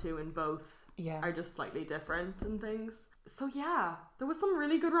attracted to in both are just slightly different and things. So yeah, there was some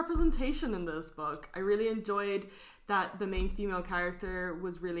really good representation in this book. I really enjoyed that the main female character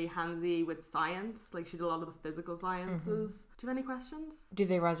was really handsy with science. Like she did a lot of the physical sciences. Do you have any questions? Do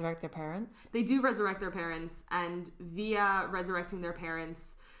they resurrect their parents? They do resurrect their parents, and via resurrecting their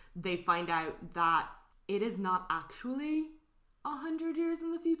parents, they find out that it is not actually 100 years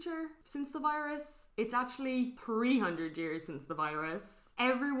in the future since the virus. It's actually 300 years since the virus.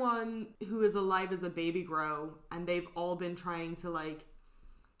 Everyone who is alive as a baby grow, and they've all been trying to like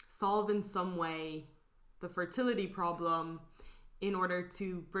solve in some way the fertility problem in order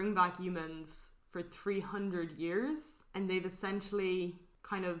to bring back humans for 300 years. And they've essentially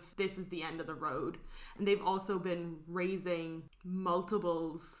kind of, this is the end of the road. And they've also been raising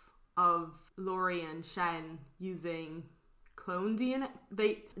multiples of Lori and Shen using clone DNA.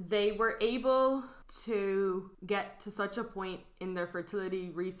 They were able to get to such a point in their fertility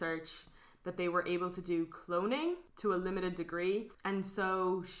research that they were able to do cloning to a limited degree. And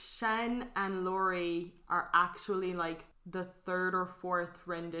so Shen and Lori are actually like the 3rd or 4th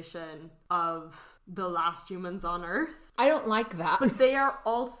rendition of the last humans on Earth. I don't like that. But they are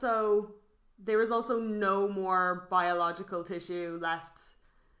also, there is also no more biological tissue left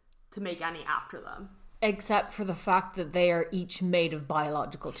to make any after them. Except for the fact that they are each made of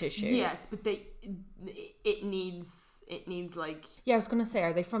biological tissue. Yes, but it needs like... Yeah, I was going to say,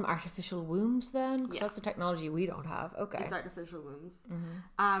 are they from artificial wombs then? Because Yeah. that's a technology we don't have. Okay. It's artificial wombs.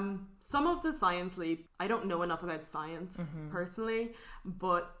 Some of the science leap, I don't know enough about science personally,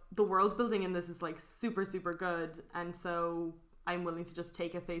 but the world building in this is like super, super good. And so I'm willing to just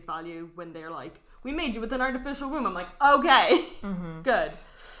take at face value when they're like, we made you with an artificial womb. I'm like, okay, good.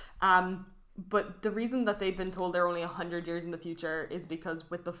 But the reason that they've been told they're only 100 years in the future is because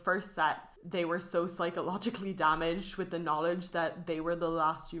with the first set, they were so psychologically damaged with the knowledge that they were the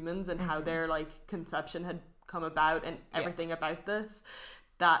last humans and how their like conception had come about and everything about this,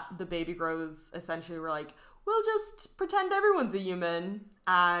 that the Baby Grows essentially were like, we'll just pretend everyone's a human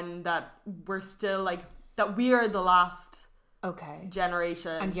and that we're still like, that we are the last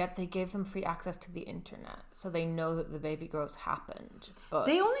generation. And yet they gave them free access to the internet, so they know that the Baby Grows happened. But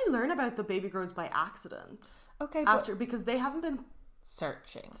they only learn about the Baby Grows by accident. Okay, because they haven't been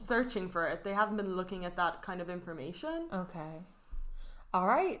searching for it. They haven't been looking at that kind of information. Okay. All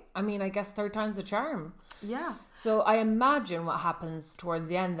right. I mean, I guess third time's the charm. Yeah. So I imagine what happens towards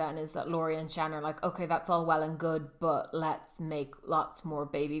the end then is that Laurie and Shan are like, okay, that's all well and good, but let's make lots more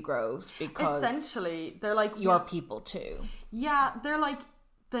Baby Grows because essentially they're like, your people too. Yeah, they're like,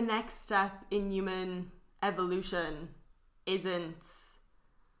 the next step in human evolution isn't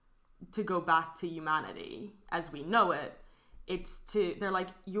to go back to humanity as we know it. They're like,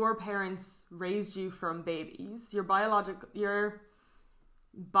 your parents raised you from babies. Your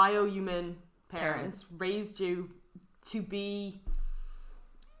bio-human parents raised you to be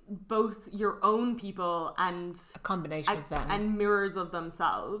both your own people and a combination of them and mirrors of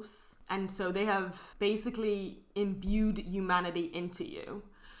themselves. And so they have basically imbued humanity into you.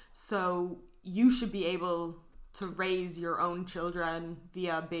 So you should be able to raise your own children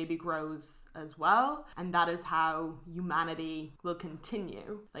via Baby Grows as well. And that is how humanity will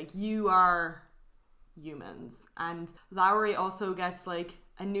continue. Like, you are humans. And Lowry also gets like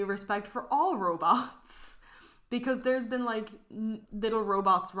a new respect for all robots, because there's been like little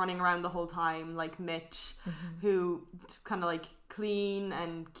robots running around the whole time, like Mitch, who just kind of like clean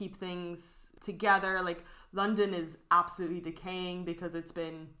and keep things together. Like, London is absolutely decaying because it's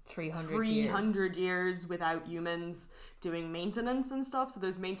been 300 years without humans doing maintenance and stuff. So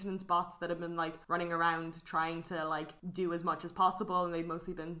there's maintenance bots that have been like running around trying to like do as much as possible, and they've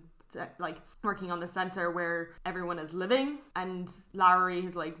mostly been like working on the center where everyone is living, and Lowry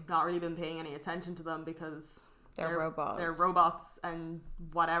has like not really been paying any attention to them because they're robots and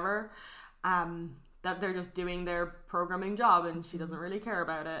whatever, that they're just doing their programming job, and she doesn't really care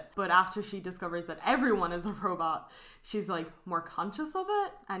about it. But after she discovers that everyone is a robot, she's like more conscious of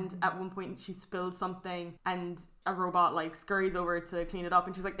it. And at one point she spilled something and a robot like scurries over to clean it up,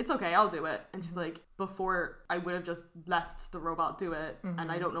 and she's like, it's okay, I'll do it. And she's like, before I would have just left the robot do it.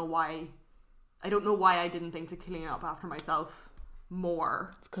 And I don't know why I didn't think to clean up after myself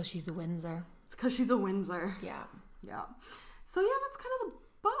more. It's because she's a Windsor. Yeah. So yeah, that's kind of the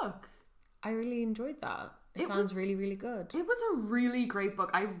book. I really enjoyed that. It sounds really, really good. It was a really great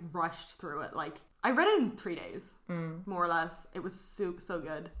book. I rushed through it. Like, I read it in 3 days, more or less. It was so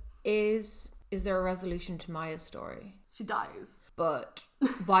good. Is there a resolution to Maya's story? She dies. But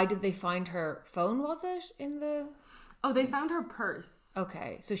why did they find her phone, was it, in the... Oh, they found her purse.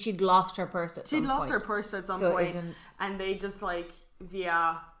 Okay, so she'd lost her purse at some point. She'd lost her purse at some point. And they just, like,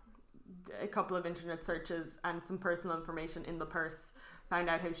 via a couple of internet searches and some personal information in the purse, found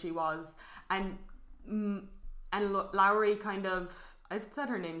out who she was. And Lowry kind of, I've said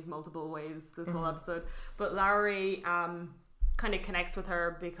her names multiple ways this whole episode, but Lowry kind of connects with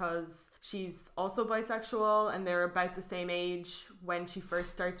her because she's also bisexual, and they're about the same age when she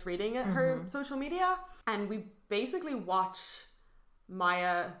first starts reading at her social media. And we basically watch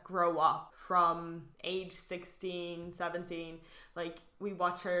Maya grow up from age 16, 17. Like, we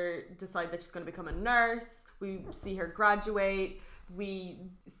watch her decide that she's going to become a nurse. We see her graduate. We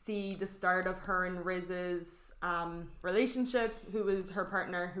see the start of her and Riz's relationship, who is her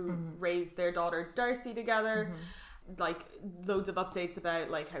partner, who raised their daughter Darcy together. Like, loads of updates about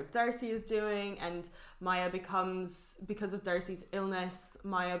like how Darcy is doing, and Maya becomes, because of Darcy's illness,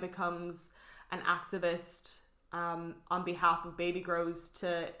 Maya becomes an activist on behalf of Baby Grows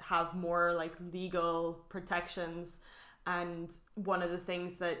to have more like legal protections. And one of the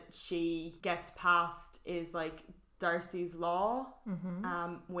things that she gets passed is like Darcy's Law,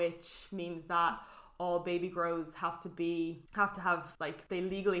 which means that all Baby Grows have to have like, they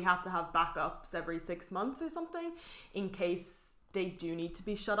legally have to have backups every 6 months or something, in case they do need to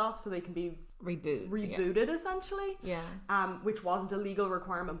be shut off, so they can be rebooted essentially. Which wasn't a legal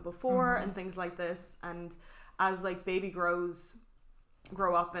requirement before, and things like this. And as like Baby Grows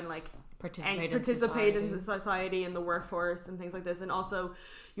grow up and like participate in the society and the workforce and things like this, and also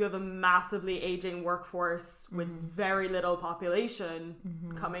you have a massively aging workforce with very little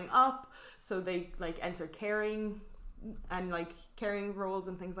population coming up, so they like enter caring and like carrying roles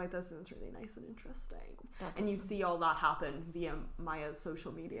and things like this, and it's really nice and interesting. And you see all that happen via Maya's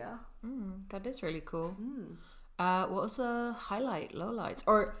social media. That is really cool. What was the highlight, lowlights?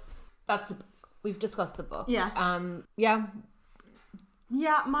 Or that's the book. We've discussed the book. Yeah.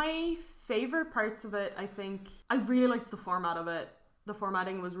 Yeah, my favorite parts of it, I think, I really liked the format of it. The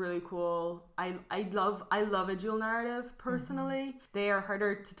formatting was really cool. I love a dual narrative personally. They are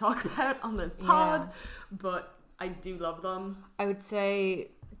harder to talk about on this pod, but I do love them. I would say,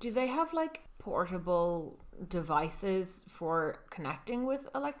 do they have like portable devices for connecting with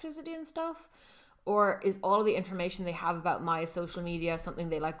electricity and stuff? Or is all of the information they have about Maya's social media something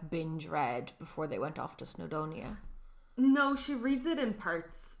they like binge read before they went off to Snowdonia? No, she reads it in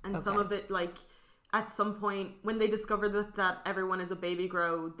parts, and some of it, like, at some point when they discover that everyone is a baby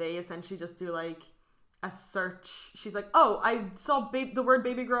grow, they essentially just do like a search. She's like, oh, I saw the word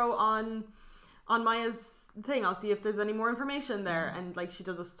baby grow on Maya's thing. I'll see if there's any more information there. And like she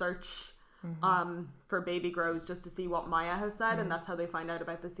does a search for baby grows just to see what Maya has said, and that's how they find out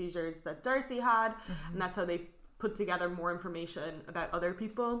about the seizures that Darcy had, and that's how they put together more information about other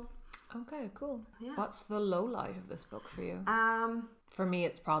people. Okay, cool. Yeah. What's the low light of this book for you? For me,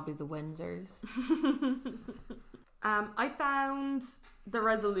 it's probably the Windsors. I found the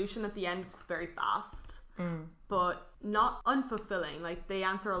resolution at the end very fast, but not unfulfilling. Like, they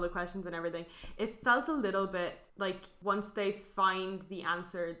answer all the questions and everything. It felt a little bit like once they find the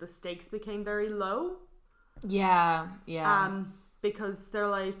answer, the stakes became very low. Yeah. Because they're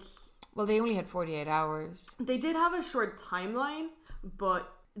like... Well, they only had 48 hours. They did have a short timeline,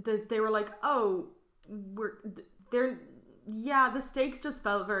 but they were like, oh, the stakes just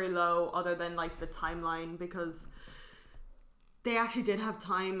felt very low other than like the timeline, because they actually did have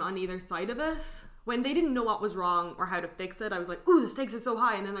time on either side of it. When they didn't know what was wrong or how to fix it, I was like, ooh, the stakes are so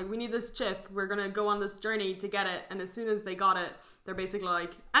high. And then like, we need this chip. We're going to go on this journey to get it. And as soon as they got it, they're basically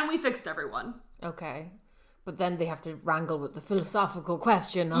like, and we fixed everyone. Okay. But then they have to wrangle with the philosophical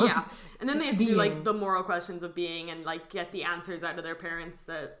question of... Yeah. And then they have to do like the moral questions of being, and like get the answers out of their parents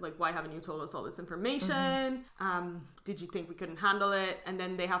that like, why haven't you told us all this information? Did you think we couldn't handle it? And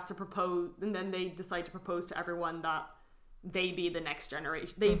then they have to propose, and then they decide to propose to everyone that they be the next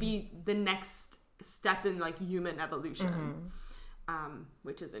generation. They be the next step in like human evolution.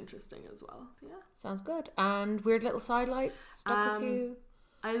 Which is interesting as well. Yeah. Sounds good. And weird little sidelights stuck with you?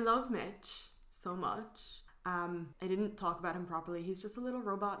 I love Mitch so much. I didn't talk about him properly. He's just a little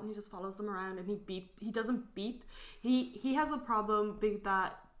robot, and he just follows them around, and he doesn't beep. He has a problem big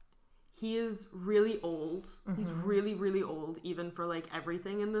that he is really old. He's really, really old, even for like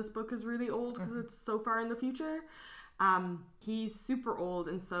everything in this book is really old because it's so far in the future. He's super old,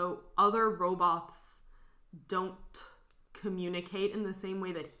 and so other robots don't communicate in the same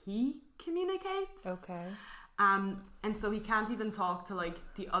way that he communicates. Okay. And so he can't even talk to like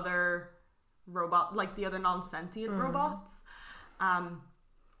the other robot, like the other non-sentient robots. And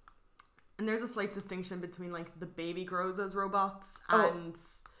there's a slight distinction between like the baby grows as robots and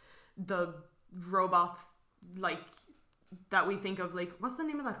the robots like that we think of, like, what's the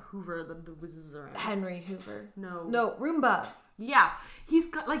name of that Hoover that the whizzes around? Henry Hoover. No, Roomba. Yeah, he's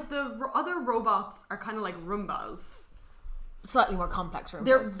got like the other robots are kind of like Roombas. Slightly more complex Roombas.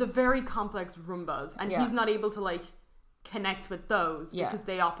 They're the very complex Roombas, and he's not able to like connect with those because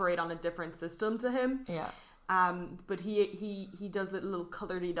they operate on a different system to him. Yeah. But he does the little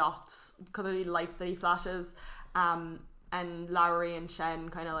colored lights that he flashes. And Lowry and Shen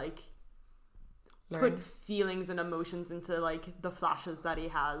kind of like put feelings and emotions into like the flashes that he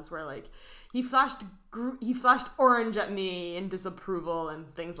has, where like he flashed orange at me in disapproval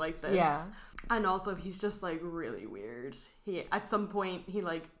and things like this. Yeah. And also he's just like really weird. He at some point he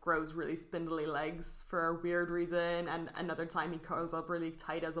like grows really spindly legs for a weird reason, and another time he curls up really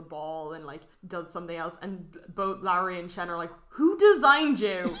tight as a ball and like does something else, and both Lowry and Shen are like, who designed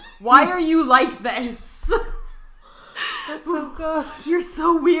you? Why are you like this? That's so good. You're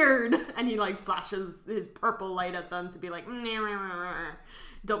so weird. And he like flashes his purple light at them to be like,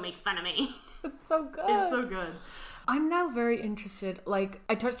 don't make fun of me. It's so good. It's so good. I'm now very interested. Like,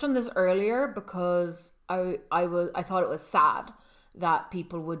 I touched on this earlier because I thought it was sad that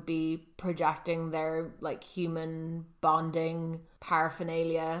people would be projecting their like human bonding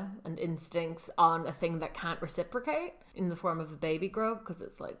paraphernalia and instincts on a thing that can't reciprocate in the form of a baby grow, because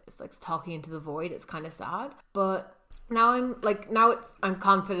it's like talking into the void. It's kind of sad. But now I'm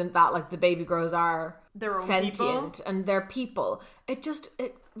confident that like the baby grows are their own sentient people. And they're people. It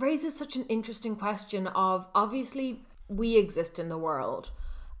raises such an interesting question of, obviously we exist in the world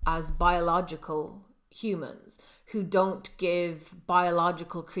as biological humans who don't give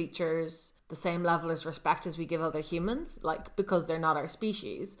biological creatures the same level as respect as we give other humans, like, because they're not our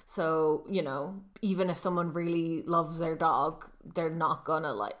species. So, you know, even if someone really loves their dog, they're not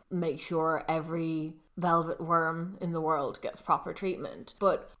gonna like make sure every velvet worm in the world gets proper treatment.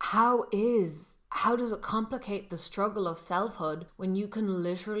 But how does it complicate the struggle of selfhood when you can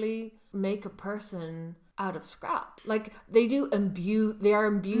literally make a person out of scrap? Like, they are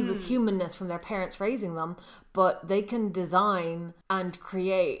imbued with humanness from their parents raising them, but they can design and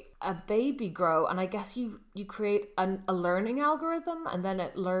create a baby grow, and I guess you create a learning algorithm, and then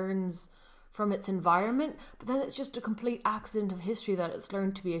it learns from its environment, but then it's just a complete accident of history that it's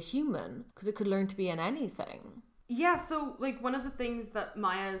learned to be a human, because it could learn to be in anything. Yeah, so like one of the things that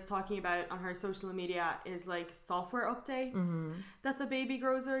Maya is talking about on her social media is like software updates that the baby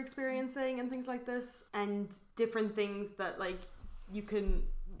grows are experiencing and things like this, and different things that like you can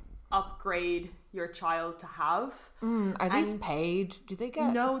upgrade your child to have. Are these paid? Do they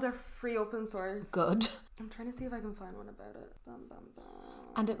get? No, they're free open source. Good. I'm trying to see if I can find one about it. Bum, bum, bum.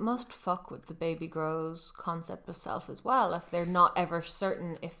 And it must fuck with the baby grows concept of self as well, if they're not ever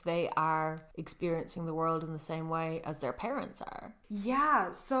certain if they are experiencing the world in the same way as their parents are.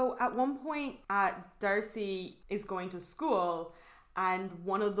 Yeah, so at one point, Darcy is going to school, and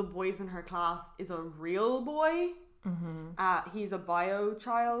one of the boys in her class is a real boy. He's a bio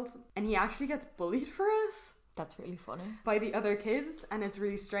child, and he actually gets bullied for it. That's really funny. By the other kids, and it's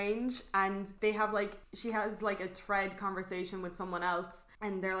really strange. And they have like, she has like a thread conversation with someone else,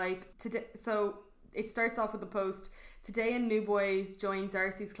 and they're like, today. So it starts off with the post: today a new boy joined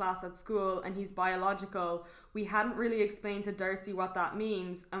Darcy's class at school, and he's biological. We hadn't really explained to Darcy what that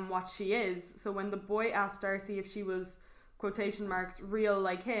means and what she is. So when the boy asked Darcy if she was, quotation marks, real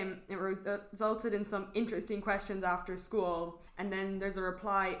like him, it resulted in some interesting questions after school. And then there's a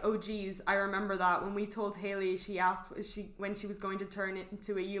reply: oh geez, I remember that. When we told Haley, she asked when she was going to turn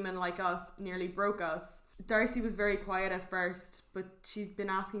into a human like us, nearly broke us. Darcy was very quiet at first, but she's been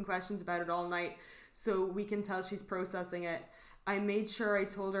asking questions about it all night, so we can tell she's processing it. I made sure I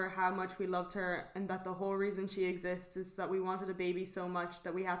told her how much we loved her, and that the whole reason she exists is that we wanted a baby so much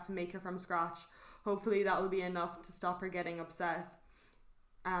that we had to make her from scratch. Hopefully that will be enough to stop her getting upset.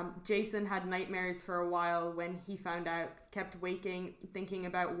 Jason had nightmares for a while when he found out, kept waking, thinking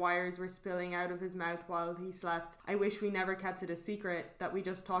about wires were spilling out of his mouth while he slept. I wish we never kept it a secret, that we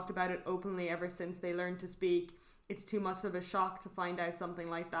just talked about it openly ever since they learned to speak. It's too much of a shock to find out something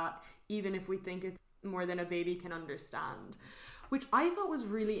like that, even if we think it's more than a baby can understand. Which I thought was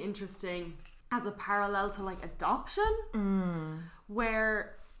really interesting as a parallel to like adoption,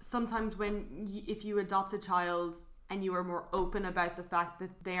 where sometimes if you adopt a child and you are more open about the fact that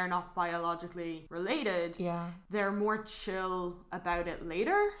they are not biologically related, they're more chill about it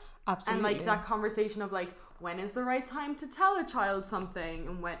later. Absolutely. And like that conversation of like, when is the right time to tell a child something,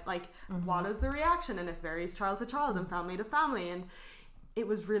 and when, like, what is the reaction, and it varies child to child and family to family. And it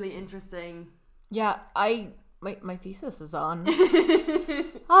was really interesting. Yeah, my thesis is on.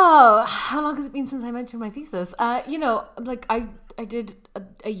 Oh, how long has it been since I mentioned my thesis? Like I did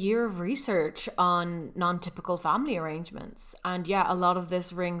a year of research on non-typical family arrangements, and a lot of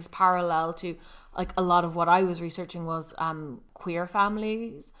this rings parallel to like a lot of what I was researching was queer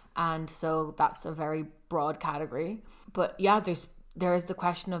families, and so that's a very broad category. But there is the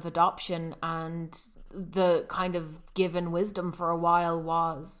question of adoption, and the kind of given wisdom for a while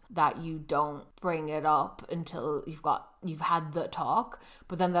was that you don't bring it up until you've had the talk.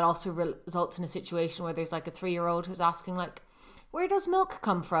 But then that also results in a situation where there's like a 3-year-old who's asking like, where does milk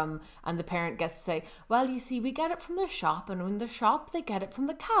come from? And the parent gets to say, well, you see, we get it from the shop, and in the shop they get it from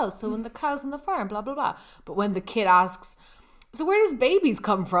the cows, so when the cows on the farm, blah blah blah. But when the kid asks, so where does babies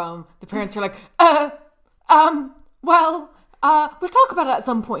come from? The parents are like, we'll talk about it at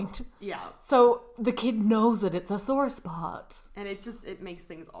some point. Yeah. So the kid knows that it's a sore spot. And it makes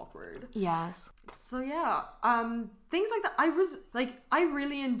things awkward. Yes. So things like that. I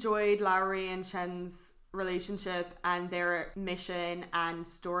really enjoyed Lowry and Shen's relationship and their mission and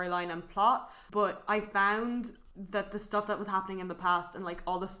storyline and plot. But I found that the stuff that was happening in the past and like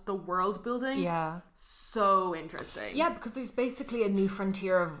all the world building. Yeah. So interesting. Yeah, because there's basically a new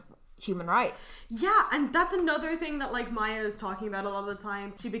frontier of human rights. Yeah, and that's another thing that like Maya is talking about a lot of the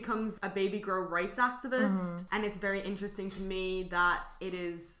time. She becomes a baby girl rights activist, and it's very interesting to me that it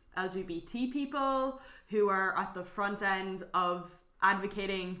is LGBT people who are at the front end of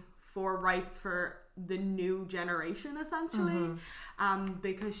advocating for rights for the new generation, essentially,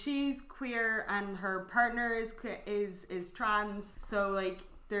 because she's queer and her partner is trans. So like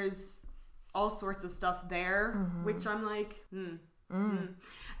there's all sorts of stuff there, which I'm like,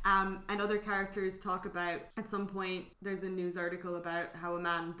 And other characters talk about, at some point, there's a news article about how a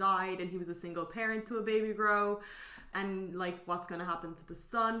man died and he was a single parent to a baby grow, and like what's going to happen to the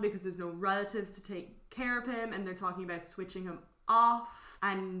son because there's no relatives to take care of him, and they're talking about switching him off.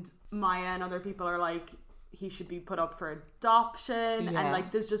 And Maya and other people are like, he should be put up for adoption, and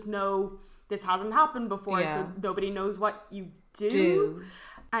like there's just no, this hasn't happened before, so nobody knows what you do.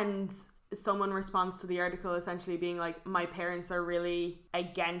 And someone responds to the article essentially being like, my parents are really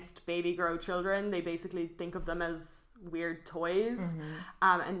against baby grow children. They basically think of them as weird toys.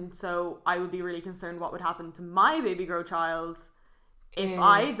 And so I would be really concerned what would happen to my baby grow child if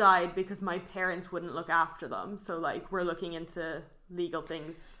I died because my parents wouldn't look after them. So like we're looking into legal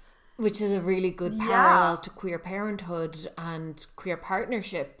things. Which is a really good parallel to queer parenthood and queer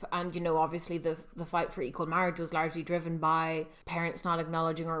partnership. And, you know, obviously the fight for equal marriage was largely driven by parents not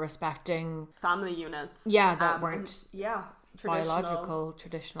acknowledging or respecting family units. Yeah, that weren't biological,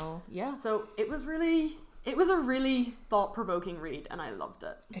 traditional. Yeah. So it was a really thought-provoking read, and I loved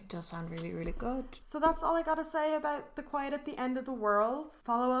it. It does sound really, really good. So that's all I gotta say about The Quiet at the End of the World.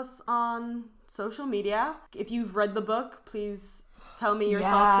 Follow us on social media. If you've read the book, please tell me your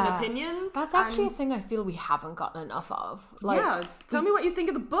thoughts and opinions. That's actually a thing I feel we haven't gotten enough of. Like, tell me what you think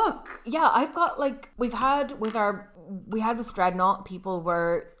of the book. Yeah, I've got like, we had with Dreadnought, people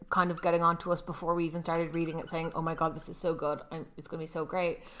were kind of getting onto us before we even started reading it saying, oh my god, this is so good, it's going to be so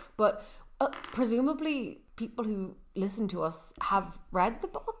great. But presumably people who listen to us have read the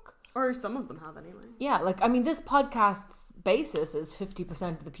book. Or some of them have anyway. Yeah, like, I mean, this podcast's basis is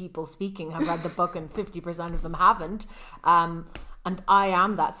 50% of the people speaking have read the book and 50% of them haven't. And I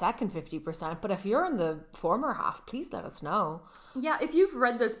am that second 50%. But if you're in the former half, please let us know. Yeah, if you've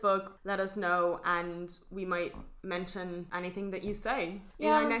read this book, let us know, and we might mention anything that you say in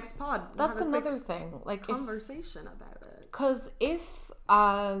our next pod. That's another thing. Like conversation about it. Because if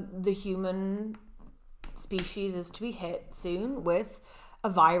the human species is to be hit soon with a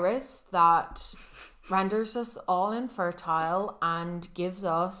virus that renders us all infertile and gives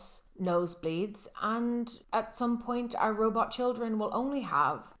us nosebleeds, and at some point our robot children will only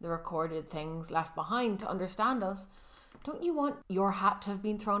have the recorded things left behind to understand us, don't you want your hat to have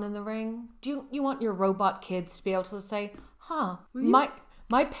been thrown in the ring? Do you want your robot kids to be able to say,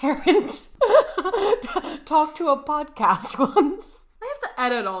 my parent talked to a podcast once? I have to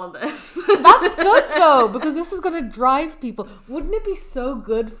edit all of this. That's good though, because this is going to drive people. Wouldn't it be so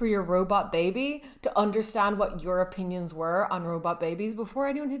good for your robot baby to understand what your opinions were on robot babies before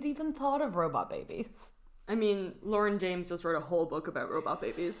anyone had even thought of robot babies? I mean, Lauren James just wrote a whole book about robot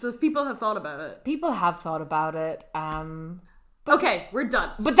babies, so people have thought about it. People have thought about it. Okay, we're done.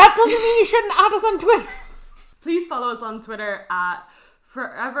 But that doesn't mean you shouldn't add us on Twitter. Please follow us on Twitter at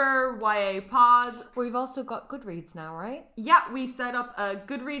Forever YA Pod. We've also got Goodreads now, right? Yeah, we set up a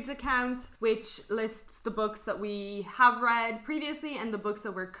Goodreads account which lists the books that we have read previously and the books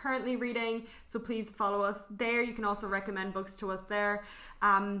that we're currently reading. So please follow us there. You can also recommend books to us there.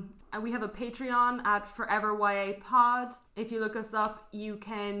 And we have a Patreon at Forever YA Pod. If you look us up, you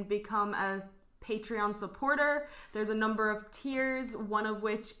can become a Patreon supporter. There's a number of tiers, one of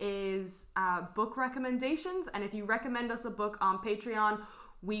which is book recommendations, and if you recommend us a book on Patreon,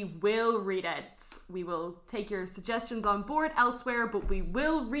 we will read it. We will take your suggestions on board elsewhere, but we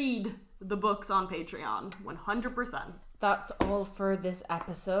will read the books on Patreon 100%. That's all for this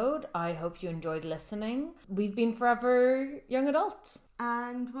episode. I hope you enjoyed listening. We've been Forever Young Adults,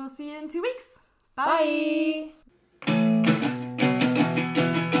 and we'll see you in 2 weeks. Bye.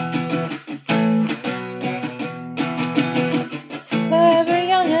 Forever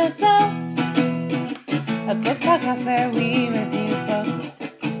Young Adults, a book podcast where we review books.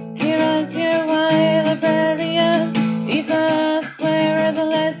 Kira's your YA librarian. Eva, Swear are the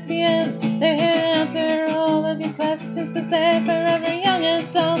lesbians. They're here to answer all of your questions because they're forever young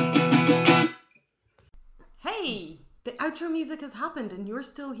adults. Hey, the outro music has happened and you're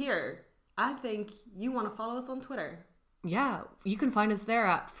still here. I think you want to follow us on Twitter. Yeah, you can find us there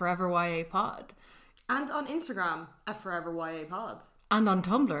at Forever YA Pod. And on Instagram at Forever YA Pod. And on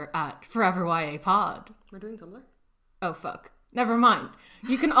Tumblr at Forever YA Pod. We're doing Tumblr? Oh, fuck. Never mind.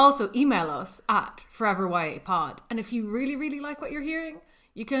 You can also email us at Forever YA Pod. And if you really, really like what you're hearing,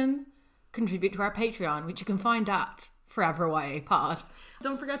 you can contribute to our Patreon, which you can find at Forever YA Pod.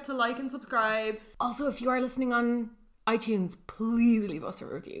 Don't forget to like and subscribe. Also, if you are listening on iTunes, please leave us a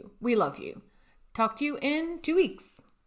review. We love you. Talk to you in 2 weeks.